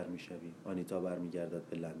تنها تر میشوی. آنیتا برمیگردد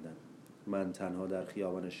به لندن. من تنها در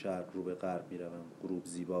خیابان شرق رو به غرب میروم. غروب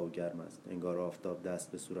زیبا و گرم است. انگار آفتاب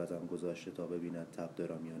دست به صورتم گذاشته تا ببیند تب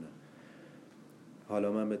دارم یا نه.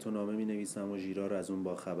 حالا من به تو نامه مینویسم و ژیرار از اون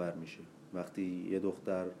با خبر میشه. وقتی یه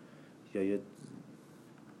دختر یا یه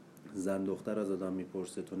زن دختر از آدم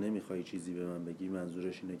میپرسه تو نمیخوای چیزی به من بگی،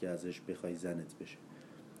 منظورش اینه که ازش بخوای زنت بشه.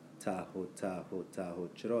 تعهد.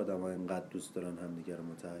 چرا آدم‌ها اینقدر دوست دارن همدیگه رو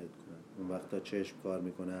متعهد کنن؟ اون وقتا چشم کار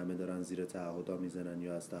میکنه همه دارن زیر تعهدا میزنن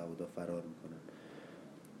یا از تعهدا فرار میکنن.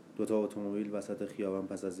 2 اتومبیل وسط خیابان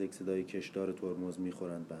پس از یک صدای کشدار ترمز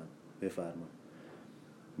میخورند به هم. بفرما.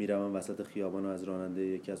 میروم وسط خیابان و از راننده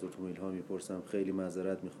یکی از اتومبیل‌ها میپرسم خیلی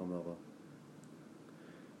معذرت میخوام آقا،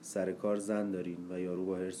 سر کار زن دارین؟ و یارو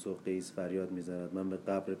با حرص و قیس فریاد میزند. من به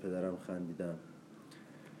قبر پدرم خندیدم.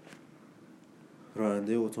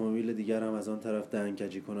 راننده اتومبیل دیگر هم از آن طرف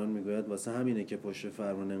دهنکجی کنان میگوید واسه همینه که پشت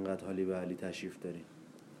فرمان انقدر حالی به حالی تشریف دارین.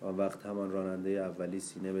 آن وقت همان راننده اولی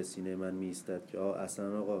سینه به سینه من میایستد که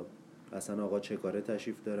اصلا آقا چه کاره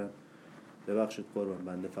تشریف دارن؟ ببخشید قربان،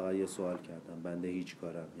 بنده فقط یه سوال کردم. بنده هیچ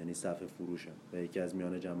کارم، یعنی صفحه فروشم. و یکی از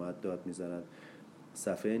میان جماعت داد میزند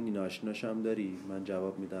صفحه نیناشناش هم داری؟ من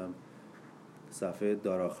جواب میدم صفحه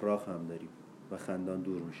داراخراخ هم داریم و خندان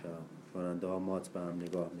دور میشوم. راننده ها مات به هم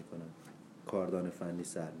نگاه میکنن. کاردان فنی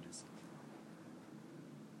سر میرسه.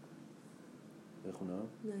 بخونم؟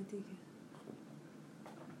 نه دیگه.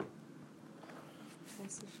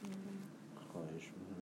 خواهش می‌کنم.